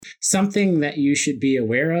something that you should be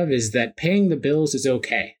aware of is that paying the bills is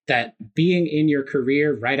okay. That being in your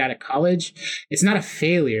career right out of college, it's not a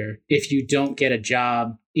failure if you don't get a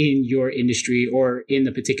job in your industry or in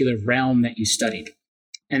the particular realm that you studied.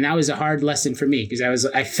 And that was a hard lesson for me because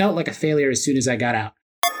I felt like a failure as soon as I got out.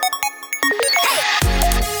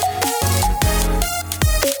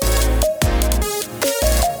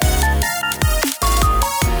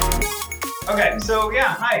 Okay, so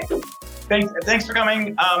yeah, hi. Thanks for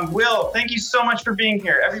coming. Will, thank you so much for being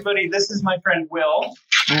here. Everybody, this is my friend Will.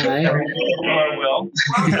 Hi. Hello, Will.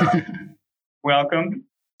 Welcome.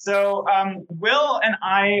 So Will and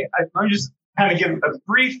I'm just kind of give a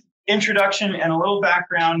brief introduction and a little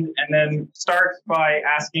background, and then start by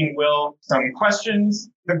asking Will some questions.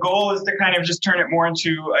 The goal is to kind of just turn it more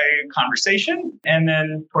into a conversation, and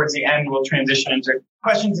then towards the end, we'll transition into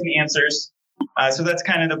questions and answers. So that's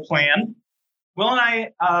kind of the plan. Will and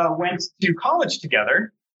I went to college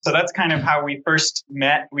together. So that's kind of how we first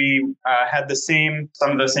met. We had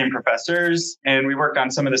some of the same professors, and we worked on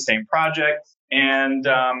some of the same projects. And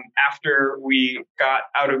after we got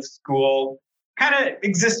out of school, kind of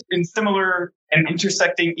exist in similar and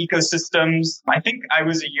intersecting ecosystems. I think I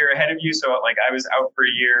was a year ahead of you. So like I was out for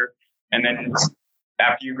a year. And then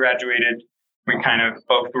after you graduated, we kind of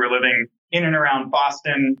both were living in and around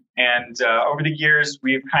Boston. And over the years,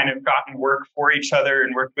 we've kind of gotten work for each other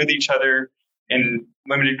and worked with each other in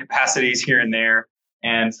limited capacities here and there.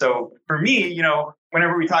 And so for me,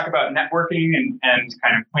 whenever we talk about networking and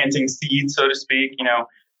kind of planting seeds, so to speak,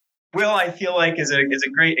 Will, I feel like is a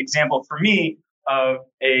great example for me of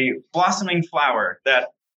a blossoming flower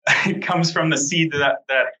that comes from the seed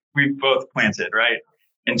that we've both planted, right?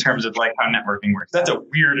 In terms of like how networking works. That's a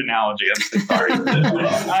weird analogy. I'm so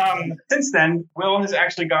sorry. Since then, Will has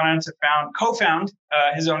actually gone on to co-found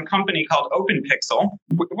his own company called OpenPixel.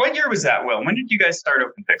 What year was that, Will? When did you guys start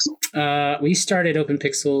OpenPixel? We started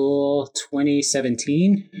OpenPixel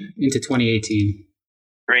 2017 into 2018.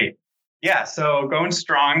 Great. Yeah, so going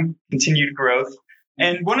strong, continued growth.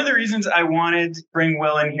 And one of the reasons I wanted to bring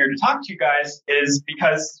Will in here to talk to you guys is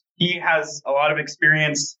because he has a lot of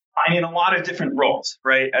experience in a lot of different roles,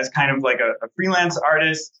 right? As kind of like a freelance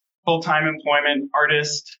artist, full-time employment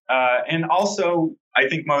artist, and also, I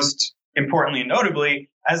think most importantly and notably,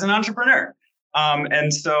 as an entrepreneur.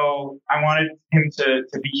 And so I wanted him to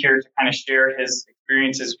be here to kind of share his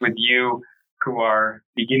experiences with you who are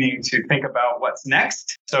beginning to think about what's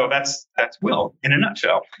next. So that's Will in a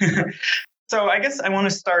nutshell. So I guess I want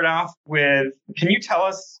to start off with, can you tell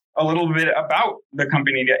us a little bit about the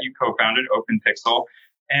company that you co-founded, OpenPixel,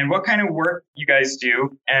 and what kind of work you guys do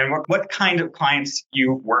and what kind of clients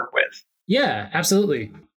you work with? Yeah,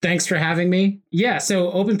 absolutely. Thanks for having me. Yeah,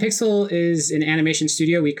 so OpenPixel is an animation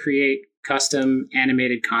studio. We create custom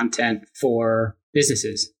animated content for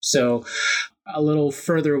businesses. So a little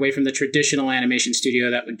further away from the traditional animation studio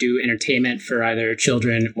that would do entertainment for either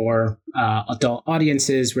children or adult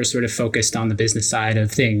audiences. We're sort of focused on the business side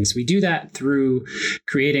of things. We do that through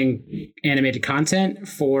creating animated content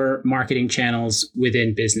for marketing channels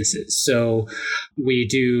within businesses. So we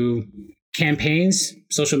do campaigns,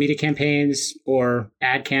 social media campaigns, or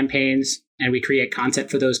ad campaigns, and we create content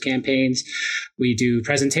for those campaigns. We do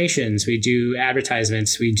presentations, we do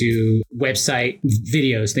advertisements, we do website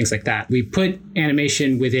videos, things like that. We put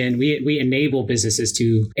animation within, we enable businesses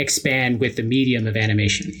to expand with the medium of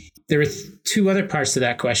animation. There are two other parts to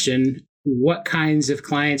that question. What kinds of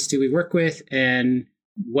clients do we work with, and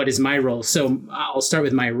what is my role? So I'll start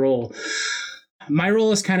with my role. My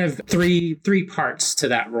role is kind of three parts to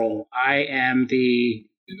that role. I am the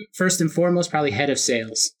first and foremost, probably head of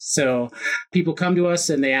sales. So people come to us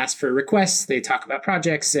and they ask for requests, they talk about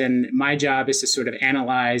projects, and my job is to sort of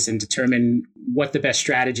analyze and determine what the best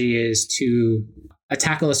strategy is to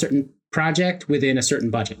tackle a certain project within a certain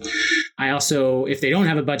budget. I also, if they don't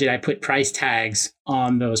have a budget, I put price tags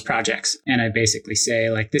on those projects. And I basically say,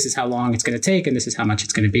 like, this is how long it's going to take and this is how much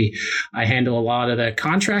it's going to be. I handle a lot of the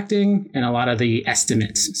contracting and a lot of the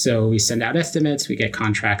estimates. So we send out estimates, we get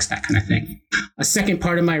contracts, that kind of thing. A second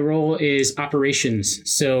part of my role is operations.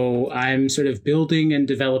 So I'm sort of building and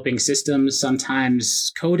developing systems,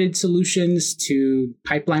 sometimes coded solutions to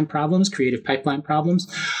pipeline problems, creative pipeline problems,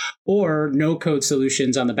 or no code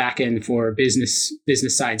solutions on the back end for business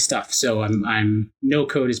side stuff. So I'm no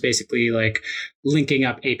code is basically like linking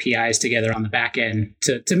up APIs together on the back end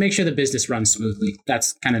to make sure the business runs smoothly.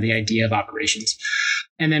 That's kind of the idea of operations.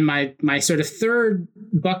 And then my sort of third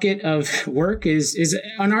bucket of work is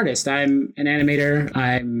an artist. I'm an animator.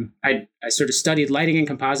 I sort of studied lighting and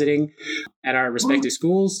compositing. at our respective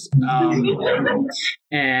schools.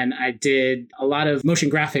 And I did a lot of motion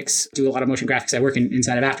graphics, I work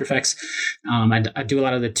inside of After Effects. I do a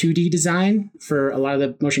lot of the 2D design for a lot of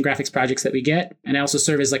the motion graphics projects that we get. And I also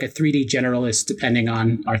serve as like a 3D generalist depending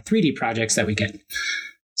on our 3D projects that we get.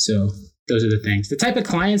 So those are the things. The type of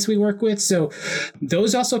clients we work with. So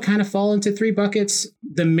those also kind of fall into three buckets.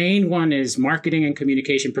 The main one is marketing and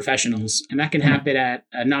communication professionals. And that can happen at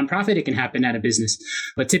a nonprofit. It can happen at a business.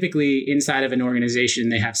 But typically inside of an organization,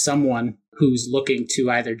 they have someone who's looking to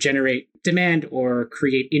either generate demand or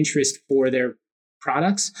create interest for their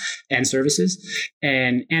products and services.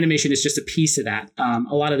 And animation is just a piece of that.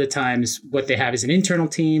 A lot of the times what they have is an internal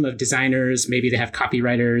team of designers. Maybe they have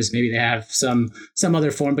copywriters, maybe they have some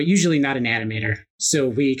other form, but usually not an animator. So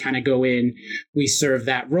we kind of go in, we serve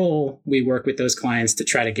that role. We work with those clients to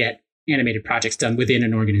try to get animated projects done within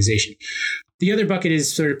an organization. The other bucket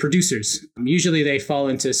is sort of producers. Usually they fall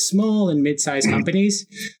into small and mid-sized companies,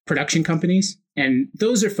 production companies. And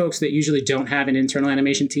those are folks that usually don't have an internal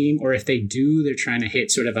animation team, or if they do, they're trying to hit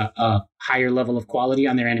sort of a higher level of quality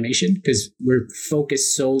on their animation because we're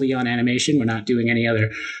focused solely on animation. We're not doing any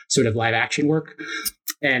other sort of live action work.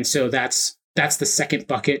 And so that's the second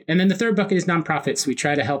bucket. And then the third bucket is nonprofits. We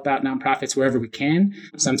try to help out nonprofits wherever we can.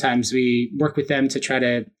 Sometimes we work with them to try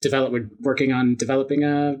to we're working on developing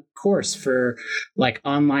a course for like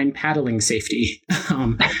online paddling safety.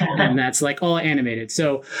 And that's like all animated.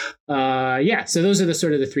 So so those are the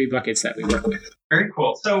sort of the three buckets that we work with. Very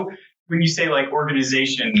cool. So when you say like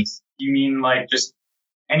organizations, you mean like just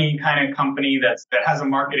any kind of company that has a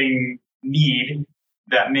marketing need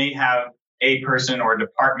that may have a person or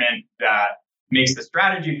department that makes the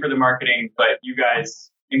strategy for the marketing, but you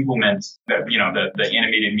guys implement the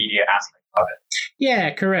animated media aspect of it.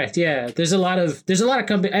 Yeah, correct. Yeah. There's a lot of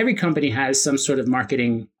company. Every company has some sort of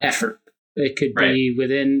marketing effort. It could be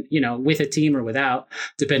within, with a team or without,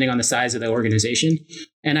 depending on the size of the organization.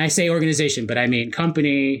 And I say organization, but I mean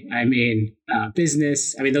company, I mean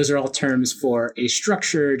business. I mean, those are all terms for a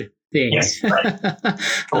structured thing. Yes, right.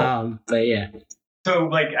 Cool. But yeah. So,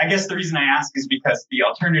 like, I guess the reason I ask is because the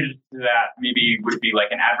alternative to that maybe would be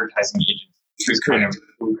like an advertising agency. Who's kind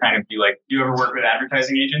of be like, do you ever work with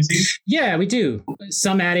advertising agencies? Yeah, we do.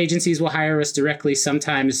 Some ad agencies will hire us directly.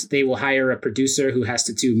 Sometimes they will hire a producer who has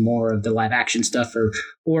to do more of the live action stuff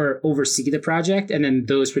or oversee the project. And then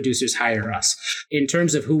those producers hire us. In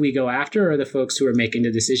terms of who we go after are the folks who are making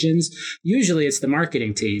the decisions. Usually it's the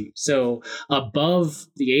marketing team. So above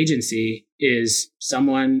the agency is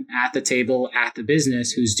someone at the table at the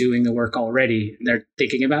business who's doing the work already. They're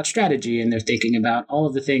thinking about strategy and they're thinking about all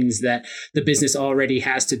of the things that the business already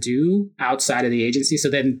has to do outside of the agency. So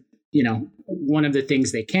then, one of the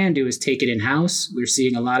things they can do is take it in-house. We're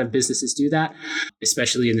seeing a lot of businesses do that,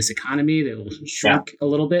 especially in this economy. They'll shrink a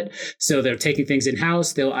little bit. So they're taking things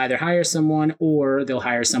in-house. They'll either hire someone or they'll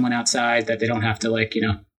hire someone outside that they don't have to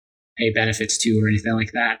pay benefits to or anything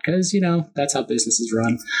like that, because that's how businesses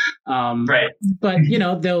run. Right. But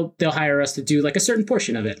they'll hire us to do like a certain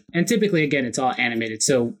portion of it, and typically again it's all animated.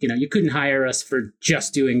 So you couldn't hire us for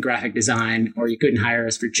just doing graphic design, or you couldn't hire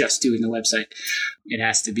us for just doing the website. It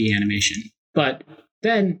has to be animation. But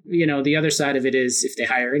then the other side of it is if they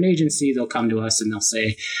hire an agency, they'll come to us and they'll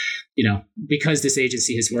say, because this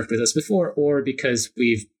agency has worked with us before, or because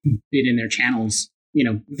we've been in their channels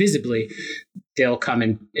visibly, they'll come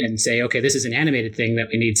and say, okay, this is an animated thing that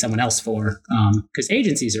we need someone else for. Because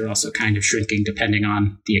agencies are also kind of shrinking depending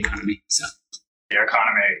on the economy. So the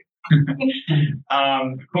economy.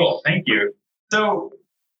 Cool. Thank you. So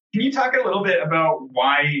can you talk a little bit about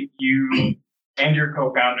why you and your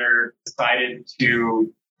co-founder decided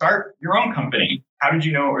to start your own company? How did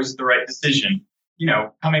you know it was the right decision?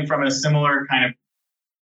 Coming from a similar kind of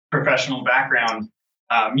professional background,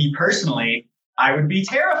 me personally, I would be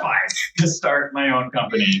terrified to start my own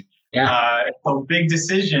company. Yeah. A big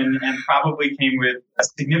decision, and probably came with a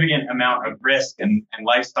significant amount of risk and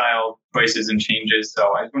lifestyle choices and changes. So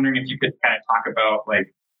I was wondering if you could kind of talk about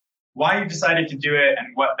why you decided to do it and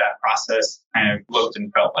what that process kind of looked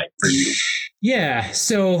and felt like for you. Yeah.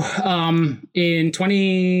 So in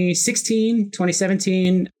 2016,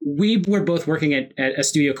 2017, we were both working at a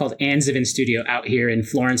studio called Anzavin Studio out here in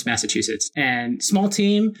Florence, Massachusetts. And small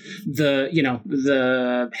team,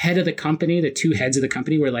 the head of the company, the two heads of the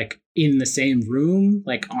company were in the same room,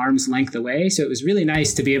 arm's length away. So it was really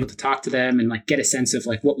nice to be able to talk to them and get a sense of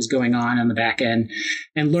what was going on the back end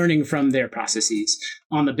and learning from their processes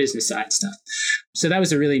on the business side stuff. So that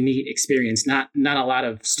was a really neat experience. Not a lot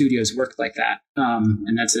of studios work like that.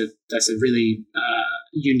 And that's a really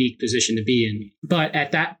unique position to be in. But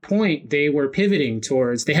at that point, they were pivoting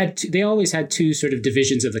towards, they always had two sort of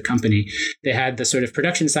divisions of the company. They had the sort of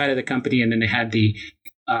production side of the company, and then they had the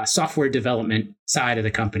software development side of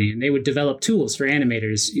the company. And they would develop tools for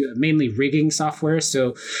animators, mainly rigging software.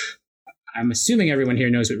 So I'm assuming everyone here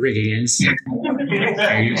knows what rigging is.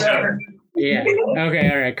 Yeah. Okay.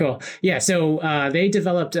 All right. Cool. Yeah. So they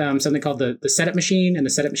developed something called the setup machine, and the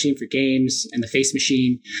setup machine for games, and the face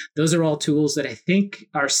machine. Those are all tools that I think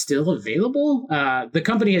are still available. The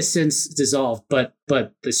company has since dissolved, but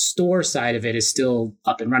the store side of it is still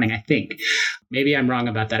up and running, I think. Maybe I'm wrong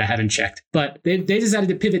about that. I haven't checked. But they decided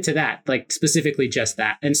to pivot to that, like specifically just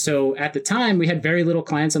that. And so at the time, we had very little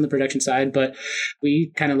clients on the production side, but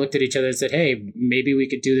we kind of looked at each other and said, hey, maybe we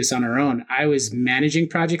could do this on our own. I was managing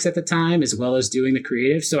projects at the time as well as doing the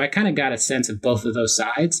creative. So I kind of got a sense of both of those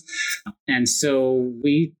sides. And so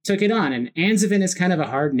we took it on. And Anzavin is kind of a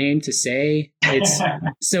hard name to say.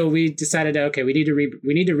 So we decided, okay, we need to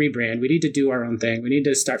rebrand. We need to do our own thing. We need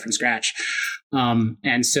to start from scratch.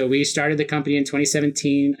 And so we started the company in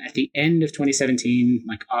 2017, at the end of 2017,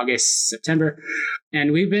 like August, September.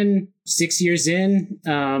 And we've been 6 years in.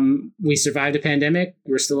 We survived a pandemic.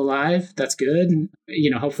 We're still alive. That's good.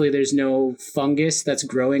 Hopefully there's no fungus that's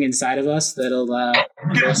growing inside of us that'll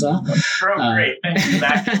kill us all. Great.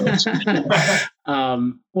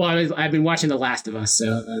 Well, I've been watching The Last of Us,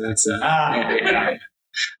 so that's yeah.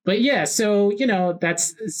 But yeah, so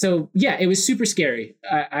it was super scary.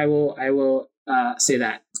 I will say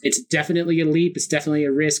that. It's definitely a leap. It's definitely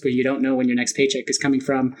a risk where you don't know when your next paycheck is coming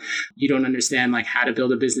from. You don't understand like how to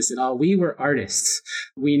build a business at all. We were artists.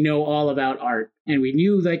 We know all about art, and we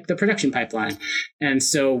knew like the production pipeline. And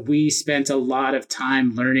so we spent a lot of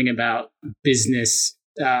time learning about business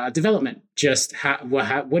development, just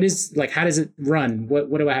what is like, how does it run?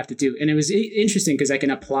 What do I have to do? And it was interesting because I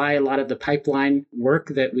can apply a lot of the pipeline work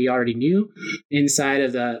that we already knew inside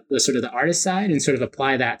of the sort of the artist side and sort of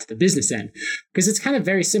apply that to the business end, because it's kind of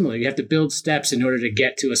very similar. You have to build steps in order to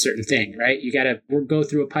get to a certain thing, right? You got to go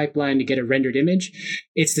through a pipeline to get a rendered image.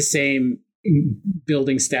 It's the same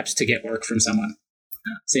building steps to get work from someone.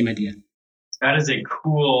 Same idea. That is a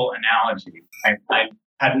cool analogy. I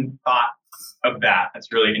hadn't thought of that.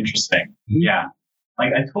 That's really interesting. Mm-hmm. Yeah.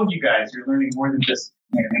 Like I told you guys, you're learning more than just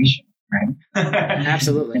animation, right?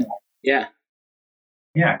 Absolutely. Yeah.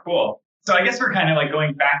 Yeah, cool. So I guess we're kind of like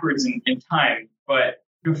going backwards in time, but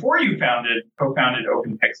before you co-founded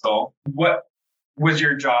OpenPixel, what was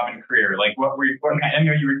your job and career? Like what kind, I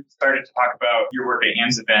know you started to talk about your work at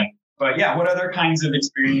Anzavin, but yeah, what other kinds of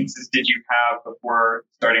experiences did you have before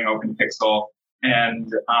starting OpenPixel?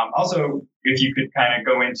 And also, if you could kind of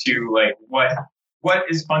go into like what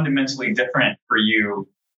is fundamentally different for you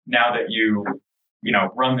now that you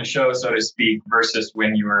run the show, so to speak, versus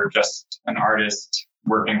when you were just an artist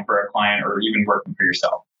working for a client or even working for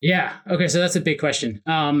yourself? Yeah. Okay. So that's a big question.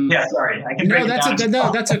 Yeah. Sorry, I can break it down.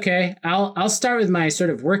 No, that's okay. I'll start with my sort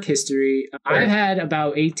of work history. Sure. I've had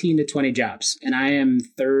about 18 to 20 jobs, and I am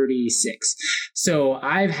 36. So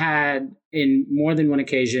I've had, in more than one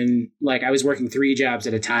occasion, like I was working 3 jobs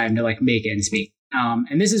at a time to like make ends meet.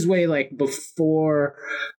 And this is way like before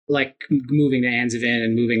like moving to Anzavin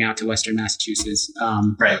and moving out to Western Massachusetts.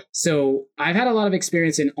 Right. So I've had a lot of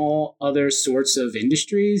experience in all other sorts of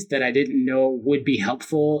industries that I didn't know would be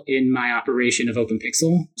helpful in my operation of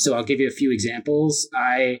OpenPixel. So I'll give you a few examples.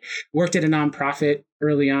 I worked at a nonprofit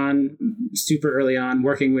super early on,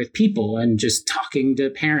 working with people and just talking to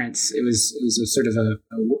parents. It was a sort of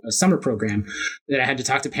a summer program that I had to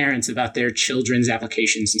talk to parents about their children's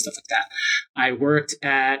applications and stuff like that. I worked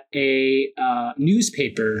at a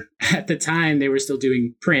newspaper. At the time, they were still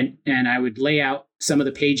doing print, and I would lay out some of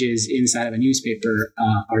the pages inside of a newspaper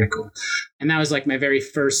article. And that was like my very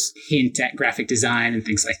first hint at graphic design and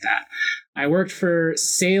things like that. I worked for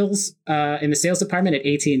sales in the sales department at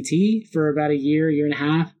AT&T for about a year and a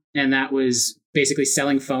half. And that was basically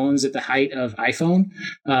selling phones at the height of iPhone.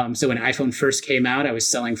 So when iPhone first came out, I was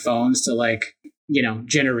selling phones to like,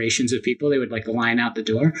 generations of people. They would like line out the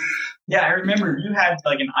door. Yeah, I remember you had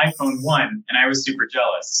like an iPhone 1 and I was super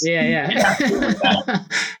jealous. Yeah.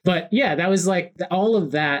 But yeah, that was like all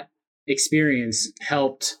of that experience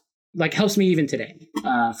helps me even today,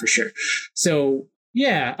 for sure. So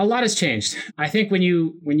yeah, a lot has changed. I think when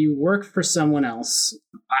you work for someone else,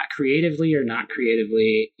 creatively or not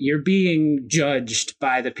creatively, you're being judged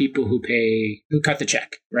by the people who cut the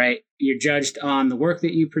check, right? You're judged on the work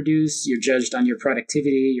that you produce. You're judged on your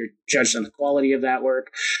productivity. You're judged on the quality of that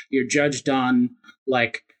work. You're judged on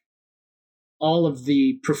like all of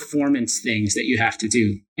the performance things that you have to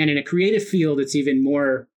do. And in a creative field, it's even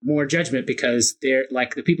more judgment, because they're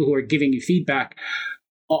like the people who are giving you feedback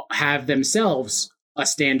have themselves a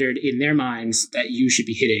standard in their minds that you should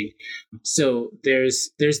be hitting. So there's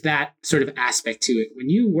that sort of aspect to it. When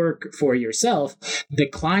you work for yourself, the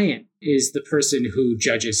client is the person who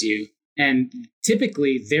judges you. And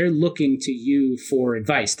typically they're looking to you for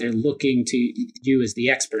advice. They're looking to you as the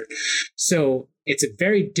expert. So it's a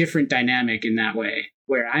very different dynamic in that way,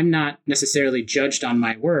 where I'm not necessarily judged on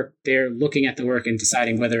my work. They're looking at the work and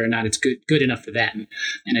deciding whether or not it's good enough for them.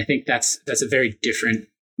 And I think that's a very different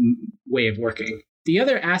way of working. The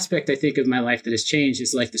other aspect I think of my life that has changed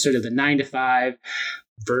is like the sort of the 9-to-5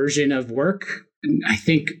 version of work. And I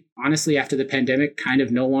think honestly, after the pandemic, kind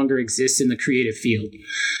of no longer exists in the creative field.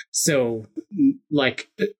 So like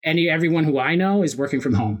everyone who I know is working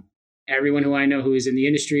from home. Everyone who I know who is in the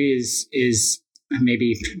industry is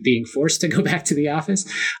maybe being forced to go back to the office,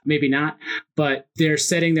 maybe not, but they're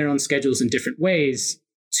setting their own schedules in different ways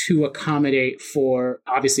to accommodate for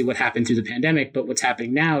obviously what happened through the pandemic. But what's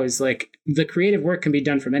happening now is like the creative work can be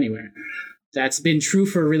done from anywhere. That's been true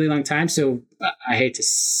for a really long time. So I hate to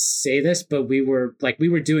say this, but we were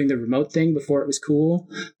doing the remote thing before it was cool.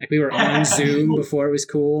 Like we were on Zoom before it was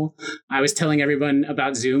cool. I was telling everyone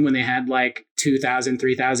about Zoom when they had like 2,000,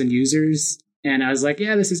 3,000 users. And I was like,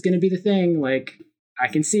 yeah, this is going to be the thing. Like I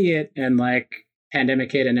can see it. And like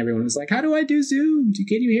pandemic hit and everyone was like, how do I do Zoom?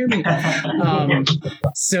 Can you hear me?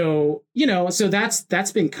 So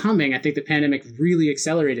that's been coming. I think the pandemic really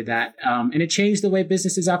accelerated that. And it changed the way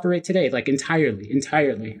businesses operate today, like entirely.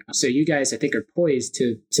 So you guys, I think, are poised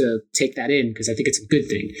to take that in because I think it's a good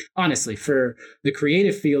thing. Honestly, for the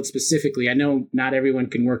creative field specifically, I know not everyone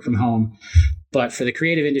can work from home. But for the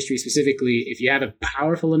creative industry specifically, if you have a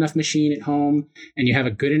powerful enough machine at home and you have a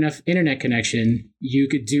good enough internet connection, you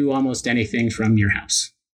could do almost anything from your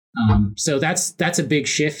house. So that's a big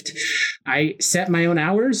shift. I set my own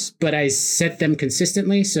hours, but I set them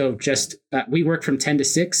consistently. So just we work from 10 to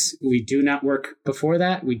 6. We do not work before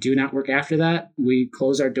that. We do not work after that. We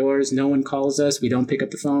close our doors. No one calls us. We don't pick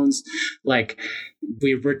up the phones. Like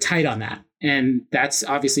we're tight on that. And that's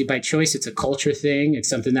obviously by choice. It's a culture thing. It's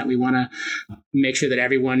something that we want to make sure that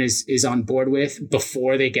everyone is on board with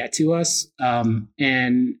before they get to us.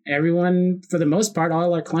 And everyone, for the most part,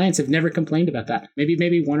 all our clients have never complained about that.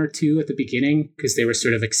 Maybe one or two at the beginning because they were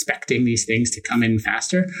sort of expecting these things to come in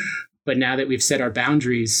faster. But now that we've set our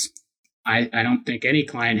boundaries, I don't think any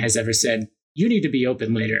client has ever said, you need to be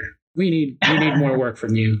open later. We need more work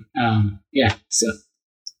from you. So.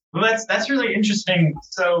 Well, that's really interesting.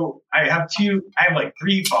 So I have like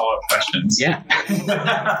 3 follow-up questions. Yeah.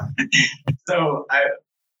 So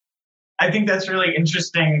I think that's really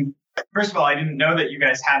interesting. First of all, I didn't know that you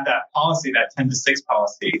guys had that policy, that 10 to 6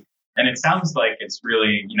 policy. And it sounds like it's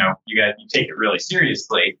really, you take it really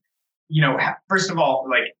seriously. First of all,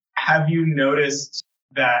 like, have you noticed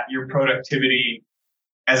that your productivity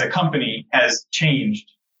as a company has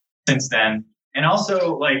changed since then? And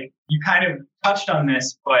also, like, you kind of touched on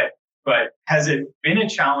this, but has it been a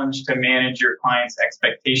challenge to manage your clients'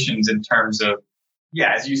 expectations in terms of,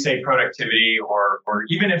 as you say, productivity, or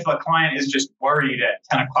even if a client is just worried at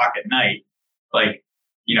 10 o'clock at night, like,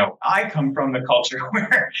 I come from the culture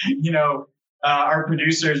where, our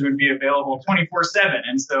producers would be available 24/7.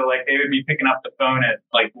 And so like they would be picking up the phone at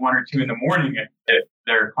like 1 or 2 in the morning if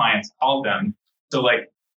their clients called them. So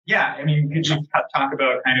like, could you talk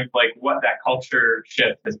about kind of like what that culture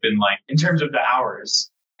shift has been like in terms of the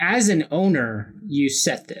hours? As an owner, you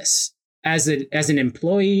set this. As an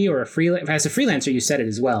employee or as a freelancer, you set it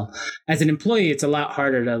as well. As an employee, it's a lot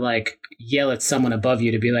harder to like yell at someone above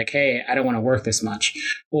you to be like, hey, I don't want to work this much.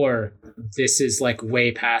 Or this is like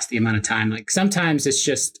way past the amount of time. Like sometimes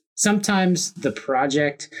the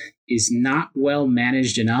project is not well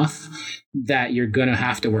managed enough that you're going to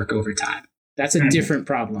have to work overtime. That's a different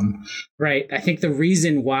problem, right? I think the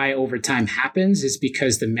reason why overtime happens is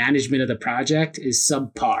because the management of the project is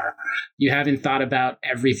subpar. You haven't thought about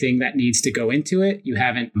everything that needs to go into it. You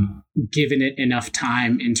haven't given it enough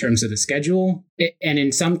time in terms of the schedule. And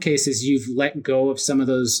in some cases, you've let go of some of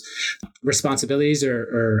those responsibilities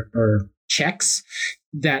or checks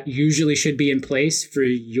that usually should be in place for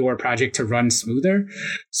your project to run smoother.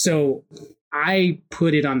 So I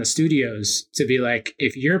put it on the studios to be like,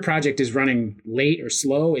 if your project is running late or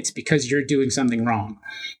slow, it's because you're doing something wrong.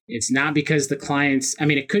 It's not because the clients,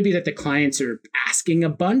 it could be that the clients are asking a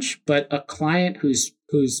bunch, but a client who's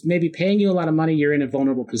maybe paying you a lot of money, you're in a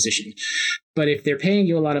vulnerable position. But if they're paying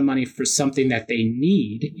you a lot of money for something that they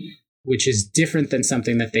need, which is different than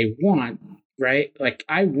something that they want, right? Like,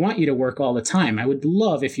 I want you to work all the time. I would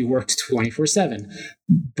love if you worked 24/7,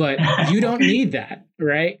 but you don't need that,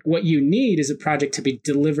 right? What you need is a project to be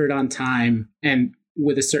delivered on time and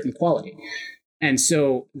with a certain quality. And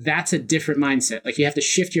so that's a different mindset. Like you have to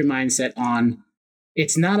shift your mindset on,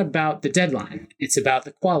 it's not about the deadline, it's about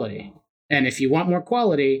the quality. And if you want more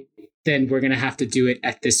quality, then we're going to have to do it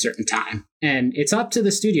at this certain time. And it's up to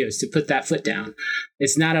the studios to put that foot down.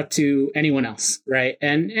 It's not up to anyone else, right?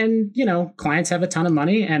 And you know, clients have a ton of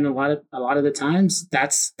money, and a lot of the times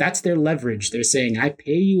that's their leverage. They're saying, I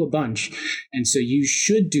pay you a bunch, and so you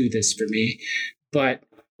should do this for me. But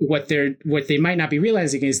what they might not be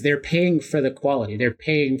realizing is they're paying for the quality. They're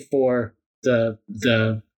paying for the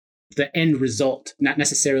end result, not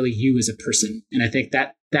necessarily you as a person. And I think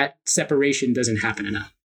that separation doesn't happen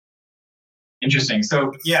enough. Interesting.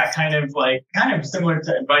 So yeah, kind of similar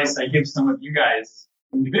to advice I give some of you guys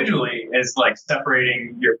individually is like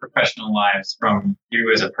separating your professional lives from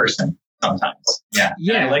you as a person sometimes. Yeah.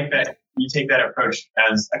 And I like that you take that approach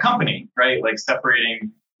as a company, right? Like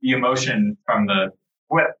separating the emotion from at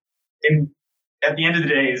the end of the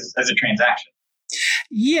day is as a transaction.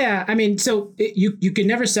 Yeah, I mean, so you can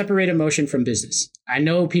never separate emotion from business. I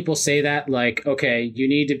know people say that, like, okay, you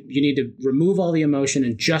need to remove all the emotion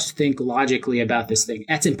and just think logically about this thing.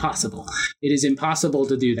 That's impossible. It is impossible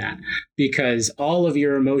to do that, because all of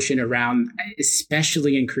your emotion around,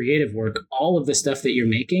 especially in creative work, all of the stuff that you're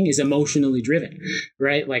making is emotionally driven,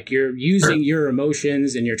 right? Like you're using your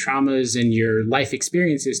emotions and your traumas and your life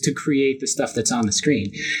experiences to create the stuff that's on the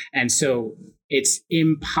screen. And so it's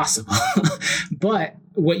impossible. But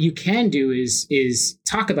what you can do is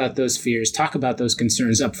talk about those fears, talk about those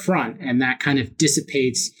concerns up front, and that kind of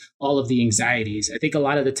dissipates all of the anxieties. I think a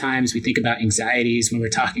lot of the times we think about anxieties when we're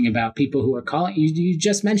talking about people who are calling. You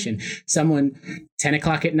just mentioned someone 10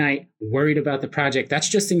 o'clock at night worried about the project. That's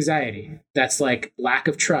just anxiety. That's like lack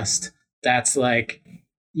of trust. That's like,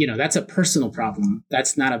 you know, that's a personal problem.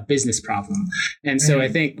 That's not a business problem. And so I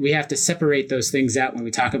think we have to separate those things out when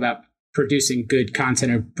we talk about producing good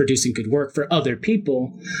content or producing good work for other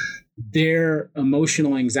people. Their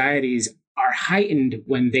emotional anxieties are heightened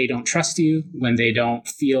when they don't trust you, when they don't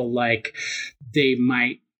feel like they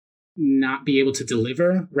might not be able to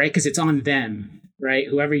deliver, right? Because it's on them, right?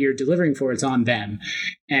 Whoever you're delivering for, it's on them,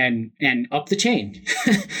 and up the chain.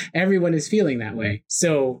 Everyone is feeling that way.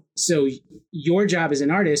 So your job as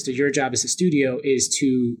an artist, or your job as a studio, is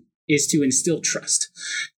to instill trust.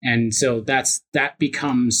 And so that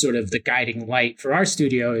becomes sort of the guiding light for our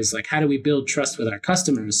studio, is like, how do we build trust with our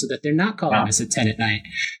customers so that they're not calling us at 10 at night,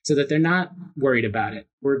 so that they're not worried about it.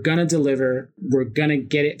 We're going to deliver. We're going to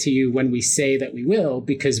get it to you when we say that we will,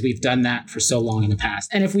 because we've done that for so long in the past.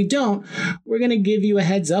 And if we don't, we're going to give you a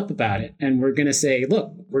heads up about it. And we're going to say,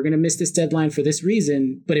 look, we're going to miss this deadline for this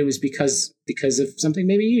reason, but it was because of something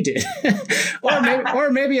maybe you did. or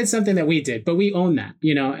maybe it's something that we did, but we own that,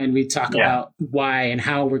 you know, and we talk about why and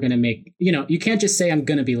how we're going to make, you know, you can't just say, I'm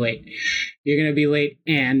going to be late. You're going to be late,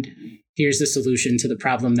 and here's the solution to the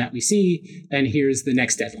problem that we see, and here's the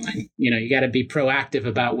next deadline. You know, you got to be proactive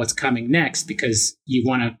about what's coming next, because you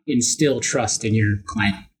want to instill trust in your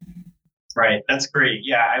client. Right. That's great.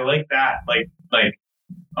 Yeah, I like that. Like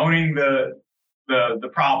owning the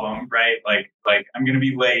problem, right? Like I'm going to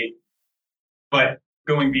be late, but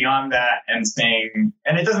going beyond that and saying,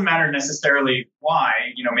 and it doesn't matter necessarily why,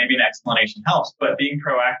 you know, maybe an explanation helps, but being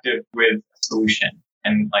proactive with a solution,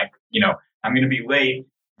 and like, you know, I'm going to be late.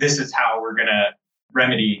 This is how we're going to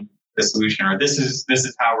remedy the solution, or this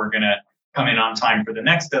is how we're going to come in on time for the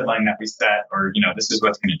next deadline that we set, or, you know, this is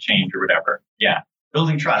what's going to change or whatever. Yeah.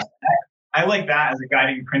 Building trust. I like that as a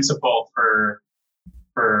guiding principle for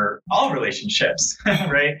all relationships,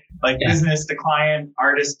 right? Like business to client,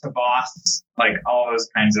 artist to boss, like all those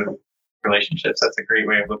kinds of relationships. That's a great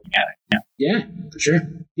way of looking at it. Yeah, for sure.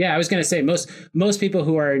 Yeah, I was going to say most people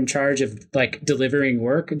who are in charge of like delivering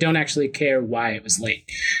work don't actually care why it was late.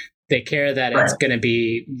 They care that it's going to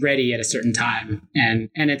be ready at a certain time, and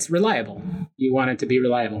it's reliable. You want it to be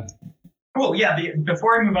reliable. Cool. Yeah.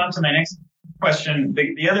 Before I move on to my next question,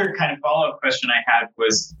 the other kind of follow-up question I had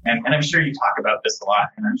was, and I'm sure you talk about this a lot,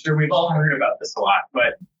 and I'm sure we've all heard about this a lot,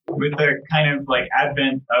 but with the kind of like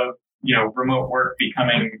advent of, you know, remote work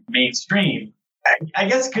becoming mainstream, I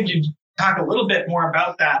guess, could you talk a little bit more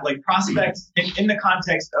about that, like prospects in the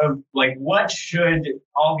context of like, what should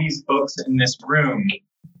all these folks in this room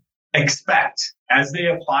expect as they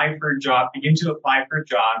begin to apply for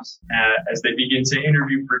jobs, as they begin to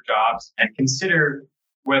interview for jobs and consider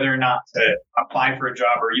whether or not to apply for a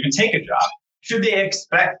job or even take a job? Should they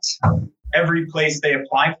expect every place they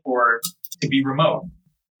apply for to be remote?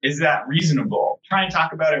 Is that reasonable? Try and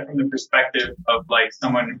talk about it from the perspective of like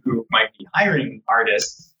someone who might be hiring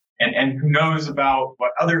artists and who knows about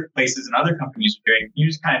what other places and other companies are doing. You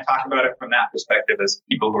just kind of talk about it from that perspective as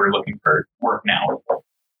people who are looking for work now.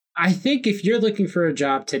 I think if you're looking for a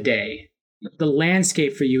job today, the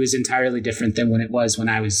landscape for you is entirely different than when it was when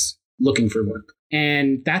I was looking for work.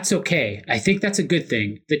 And that's okay. I think that's a good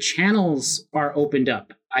thing. The channels are opened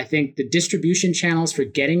up. I think the distribution channels for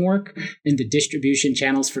getting work and the distribution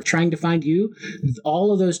channels for trying to find you,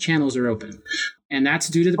 all of those channels are open. And that's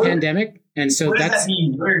due to the pandemic. And so what does that's that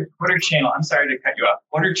mean? What are channels? I'm sorry to cut you off.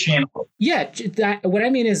 What are channels? Yeah, what I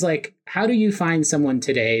mean is like, how do you find someone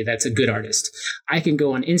today that's a good artist? I can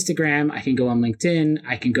go on Instagram, I can go on LinkedIn,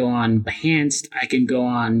 I can go on Behance, I can go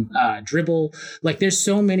on Dribbble. Like, there's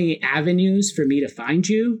so many avenues for me to find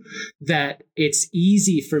you that it's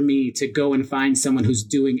easy for me to go and find someone who's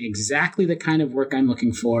doing exactly the kind of work I'm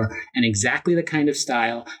looking for and exactly the kind of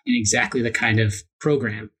style and exactly the kind of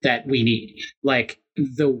program that we need. Like,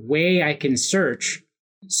 the way I can search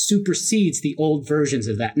supersedes the old versions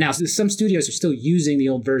of that. Now, some studios are still using the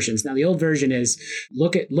old versions. Now, the old version is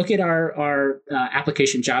look at our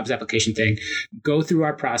application jobs application thing, go through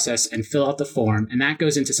our process and fill out the form, and that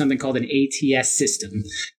goes into something called an ATS system.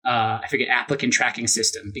 I forget, applicant tracking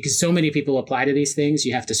system, because so many people apply to these things.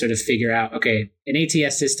 You have to sort of figure out, okay, an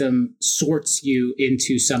ATS system sorts you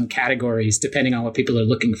into some categories depending on what people are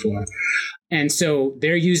looking for. And so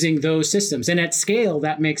they're using those systems. And at scale,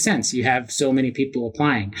 that makes sense. You have so many people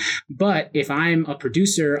applying. But if I'm a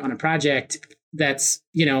producer on a project that's,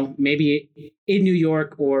 maybe in New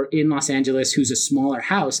York or in Los Angeles, who's a smaller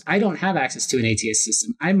house, I don't have access to an ATS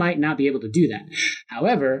system. I might not be able to do that.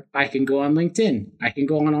 However, I can go on LinkedIn. I can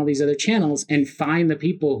go on all these other channels and find the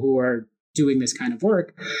people who are doing this kind of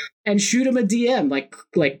work and shoot them a DM,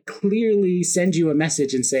 like clearly send you a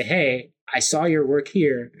message and say, hey, I saw your work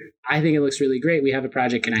here. I think it looks really great. We have a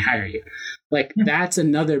project. Can I hire you? Like, that's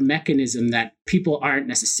another mechanism that people aren't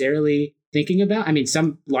necessarily thinking about. I mean,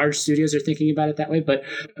 some large studios are thinking about it that way, but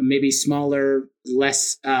maybe smaller,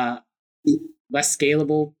 less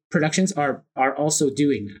scalable productions are also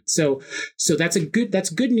doing that. So that's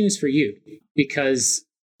good news for you, because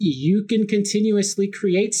you can continuously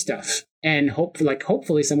create stuff. And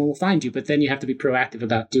hopefully someone will find you, but then you have to be proactive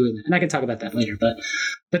about doing that. And I can talk about that later, but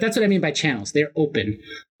that's what I mean by channels. They're open.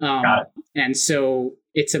 And so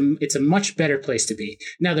it's a much better place to be.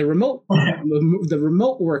 Now, the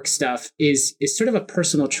remote work stuff is sort of a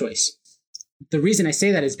personal choice. The reason I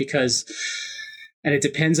say that is because, and it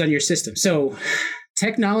depends on your system. So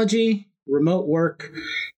technology, remote work,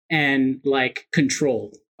 and like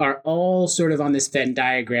control are all sort of on this Venn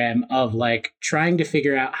diagram of like trying to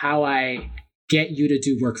figure out how I get you to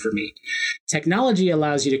do work for me. Technology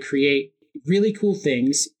allows you to create really cool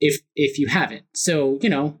things if you have it. So,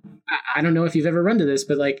 I don't know if you've ever run to this,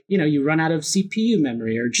 but like, you run out of CPU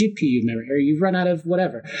memory or GPU memory, or you run out of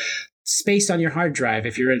whatever space on your hard drive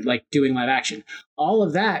if you're like doing live action. All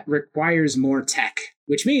of that requires more tech,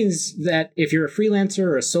 which means that if you're a freelancer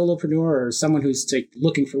or a solopreneur or someone who's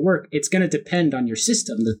looking for work, it's going to depend on your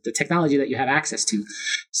system, the technology that you have access to.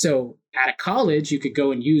 So at a college, you could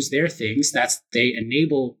go and use their things. They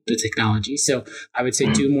enable the technology. So I would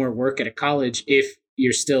say do more work at a college if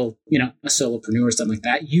you're still, a solopreneur or something like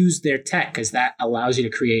that. Use their tech, because that allows you to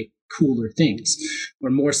create cooler things or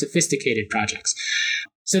more sophisticated projects.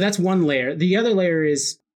 So that's one layer. The other layer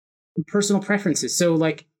is personal preferences. So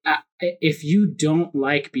like, if you don't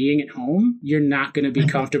like being at home, you're not going to be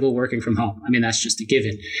comfortable working from home. I mean, that's just a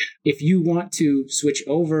given. If you want to switch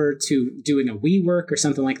over to doing a WeWork or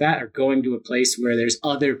something like that, or going to a place where there's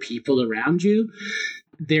other people around you,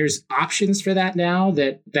 there's options for that now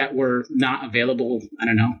that were not available,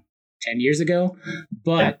 10 years ago,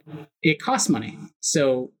 but it costs money.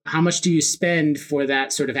 So how much do you spend for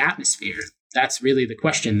that sort of atmosphere? That's really the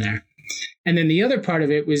question there. And then the other part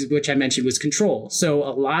of it was, which I mentioned, was control. So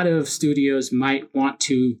a lot of studios might want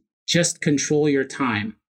to just control your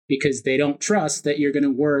time because they don't trust that you're going to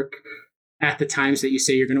work at the times that you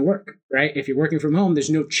say you're going to work, right? If you're working from home, there's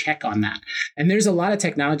no check on that. And there's a lot of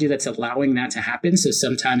technology that's allowing that to happen. So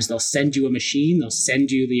sometimes they'll send you a machine, they'll send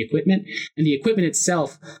you the equipment, and the equipment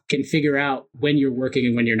itself can figure out when you're working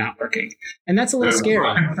and when you're not working. And that's a little scary.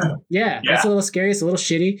 Yeah, that's a little scary. It's a little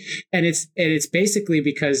shitty. And it's basically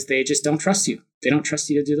because they just don't trust you. They don't trust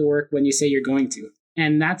you to do the work when you say you're going to.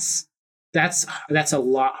 And that's a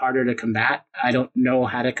lot harder to combat. I don't know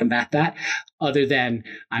how to combat that other than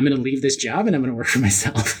I'm going to leave this job and I'm going to work for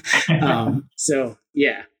myself. So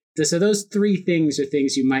those three things are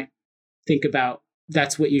things you might think about.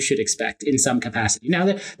 That's what you should expect in some capacity.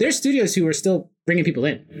 Now, there's studios who are still bringing people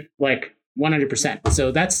in, like 100%.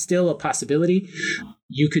 So that's still a possibility.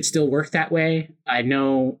 You could still work that way. I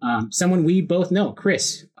know someone we both know,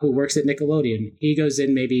 Chris, who works at Nickelodeon. He goes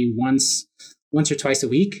in maybe once or twice a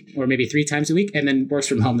week, or maybe 3 times a week, and then works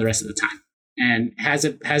from home the rest of the time. and has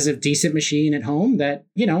a decent machine at home that,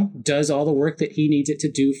 does all the work that he needs it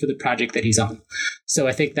to do for the project that he's on. So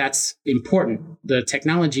I think that's important. The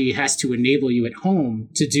technology has to enable you at home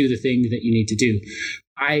to do the thing that you need to do.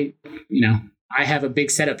 I have a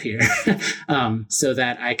big setup here so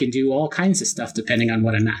that I can do all kinds of stuff depending on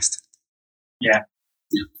what I'm asked. Yeah.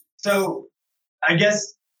 So I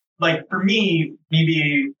guess, like, for me,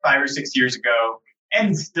 maybe 5 or 6 years ago,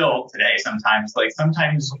 and still today sometimes,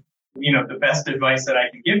 the best advice that I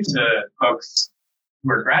can give to folks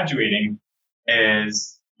who are graduating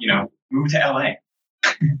is, move to LA,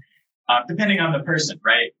 depending on the person,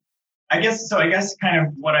 right? I guess kind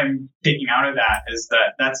of what I'm taking out of that is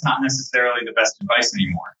that that's not necessarily the best advice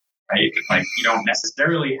anymore, right? Like, you don't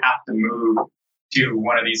necessarily have to move to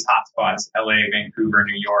one of these hotspots, LA, Vancouver,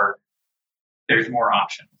 New York. There's more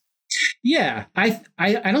options. Yeah, I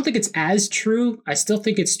don't think it's as true. I still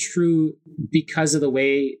think it's true because of the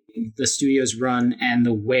way the studios run and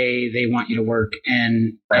the way they want you to work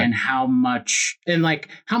and how much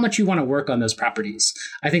you want to work on those properties.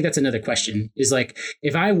 I think that's another question. Is like,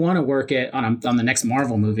 if I want to work on the next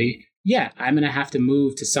Marvel movie, yeah, I'm going to have to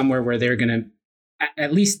move to somewhere where they're going to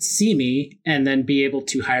at least see me and then be able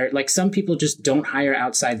to hire. Like, some people just don't hire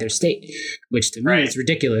outside their state, which to me is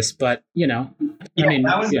ridiculous. But that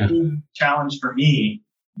was a big challenge for me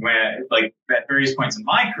when, like, at various points in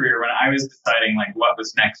my career when I was deciding like what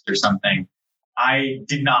was next or something. I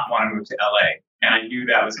did not want to move to LA, and I knew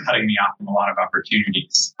that was cutting me off from a lot of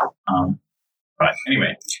opportunities. But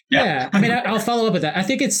anyway, yeah. I mean, I'll follow up with that. I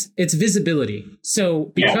think it's visibility.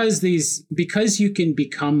 So because you can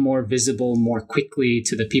become more visible more quickly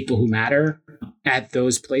to the people who matter at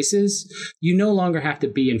those places, you no longer have to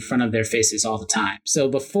be in front of their faces all the time. So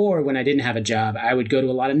before, when I didn't have a job, I would go to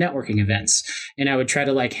a lot of networking events and I would try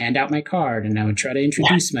to like hand out my card and I would try to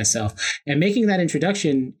introduce myself. And making that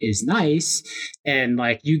introduction is nice. And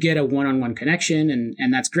like, you get a one-on-one connection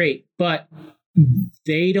and that's great. But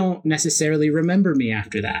they don't necessarily remember me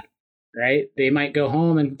after that, right? They might go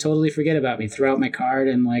home and totally forget about me, throw out my card,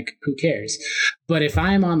 and like, who cares? But if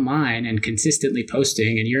I'm online and consistently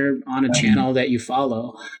posting and you're on a channel that you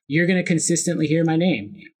follow, you're going to consistently hear my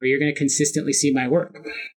name or you're going to consistently see my work.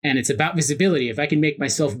 And it's about visibility. If I can make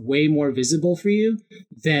myself way more visible for you,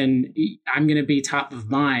 then I'm going to be top of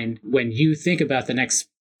mind when you think about the next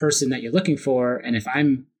person that you're looking for. And if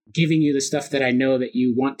I'm giving you the stuff that I know that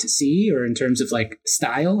you want to see, or in terms of like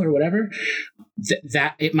style or whatever,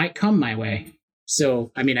 that it might come my way.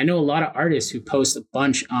 So, I mean, I know a lot of artists who post a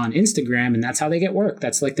bunch on Instagram and that's how they get work.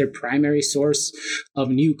 That's like their primary source of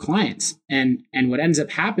new clients. And what ends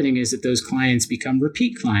up happening is that those clients become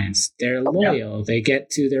repeat clients. They're loyal. They get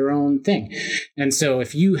to their own thing. And so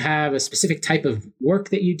if you have a specific type of work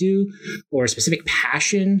that you do or a specific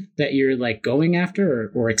passion that you're like going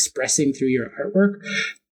after or expressing through your artwork,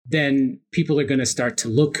 then people are going to start to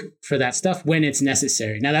look for that stuff when it's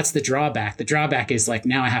necessary. Now, that's the drawback. The drawback is like,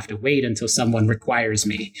 now I have to wait until someone requires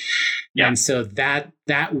me. Yeah. And so that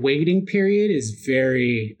waiting period is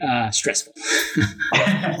very stressful.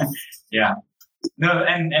 Yeah. No,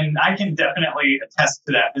 and I can definitely attest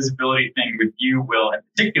to that visibility thing with you, Will, in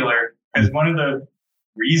particular, because one of the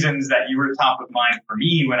reasons that you were top of mind for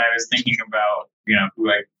me when I was thinking about, who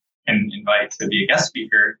I can invite to be a guest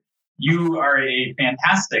speaker, you are a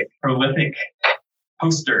fantastic, prolific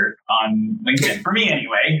poster on LinkedIn, for me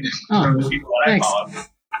anyway, from the people that I follow.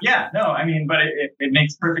 Yeah, no, I mean, but it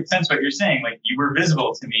makes perfect sense what you're saying. Like, you were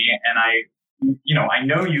visible to me and I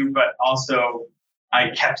know you, but also I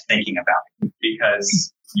kept thinking about it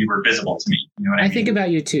because you were visible to me. You know what I mean? think about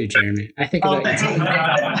you too, Jeremy. I think about you too.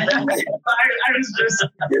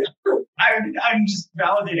 I'm just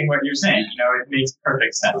validating what you're saying. It makes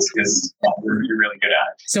perfect sense because you're really good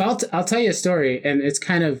at it. So I'll tell you a story, and it's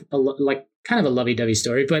kind of a lovey-dovey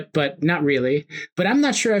story, but not really. But I'm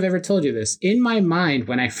not sure I've ever told you this. In my mind,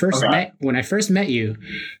 when I first met you,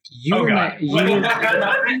 you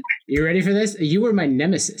ready for this? You were my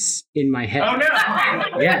nemesis in my head. Oh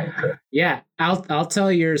no! Yeah. I'll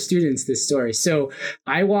tell your students this story. So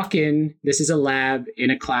I walk in. This is a lab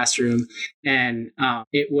in a classroom, and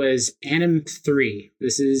it was Anim 3.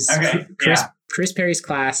 This is Chris Perry's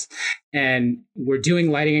class, and we're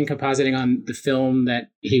doing lighting and compositing on the film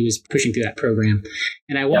that he was pushing through that program.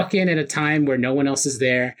 And I walk in at a time where no one else is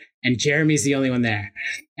there, and Jeremy's the only one there.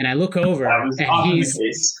 And I look over, and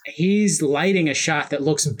he's lighting a shot that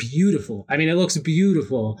looks beautiful. I mean, it looks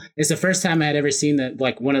beautiful. It's the first time I had ever seen that,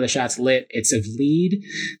 like, one of the shots lit. It's of Lead,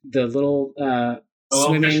 the little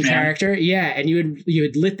swimming character. Yeah, and you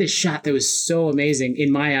had lit this shot that was so amazing in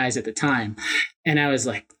my eyes at the time. And I was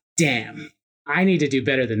like, damn, I need to do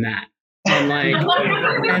better than that.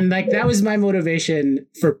 And like that was my motivation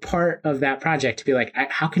for part of that project, to be like,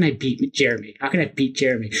 how can I beat Jeremy? How can I beat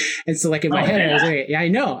Jeremy? And so like in my head, I was like, yeah, I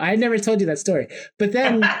know. I never told you that story. But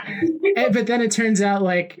then it turns out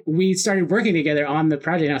like we started working together on the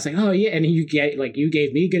project. And I was like, oh yeah. And you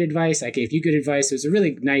gave me good advice. I gave you good advice. It was a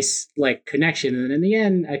really nice like connection. And in the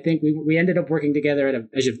end, I think we ended up working together at a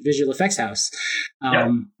visual effects house,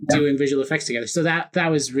 doing visual effects together. So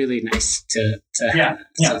that was really nice to yeah.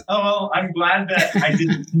 Oh, well, I'm glad that I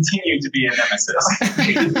didn't continue to be a nemesis.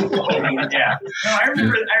 Yeah. No, I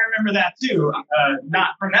remember that too. Not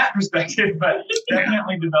from that perspective, but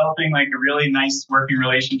definitely developing like a really nice working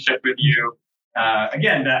relationship with you.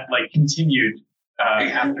 Again, that like continued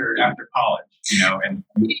after college, and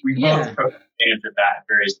we both took advantage of that at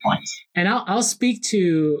various points. And I'll speak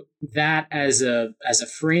to that as a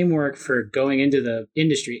framework for going into the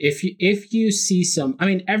industry. If you see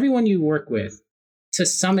everyone you work with, to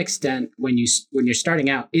some extent, when you're starting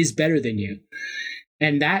out, is better than you,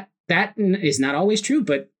 and that is not always true,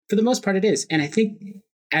 but for the most part, it is. And I think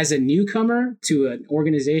as a newcomer to an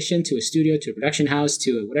organization, to a studio, to a production house,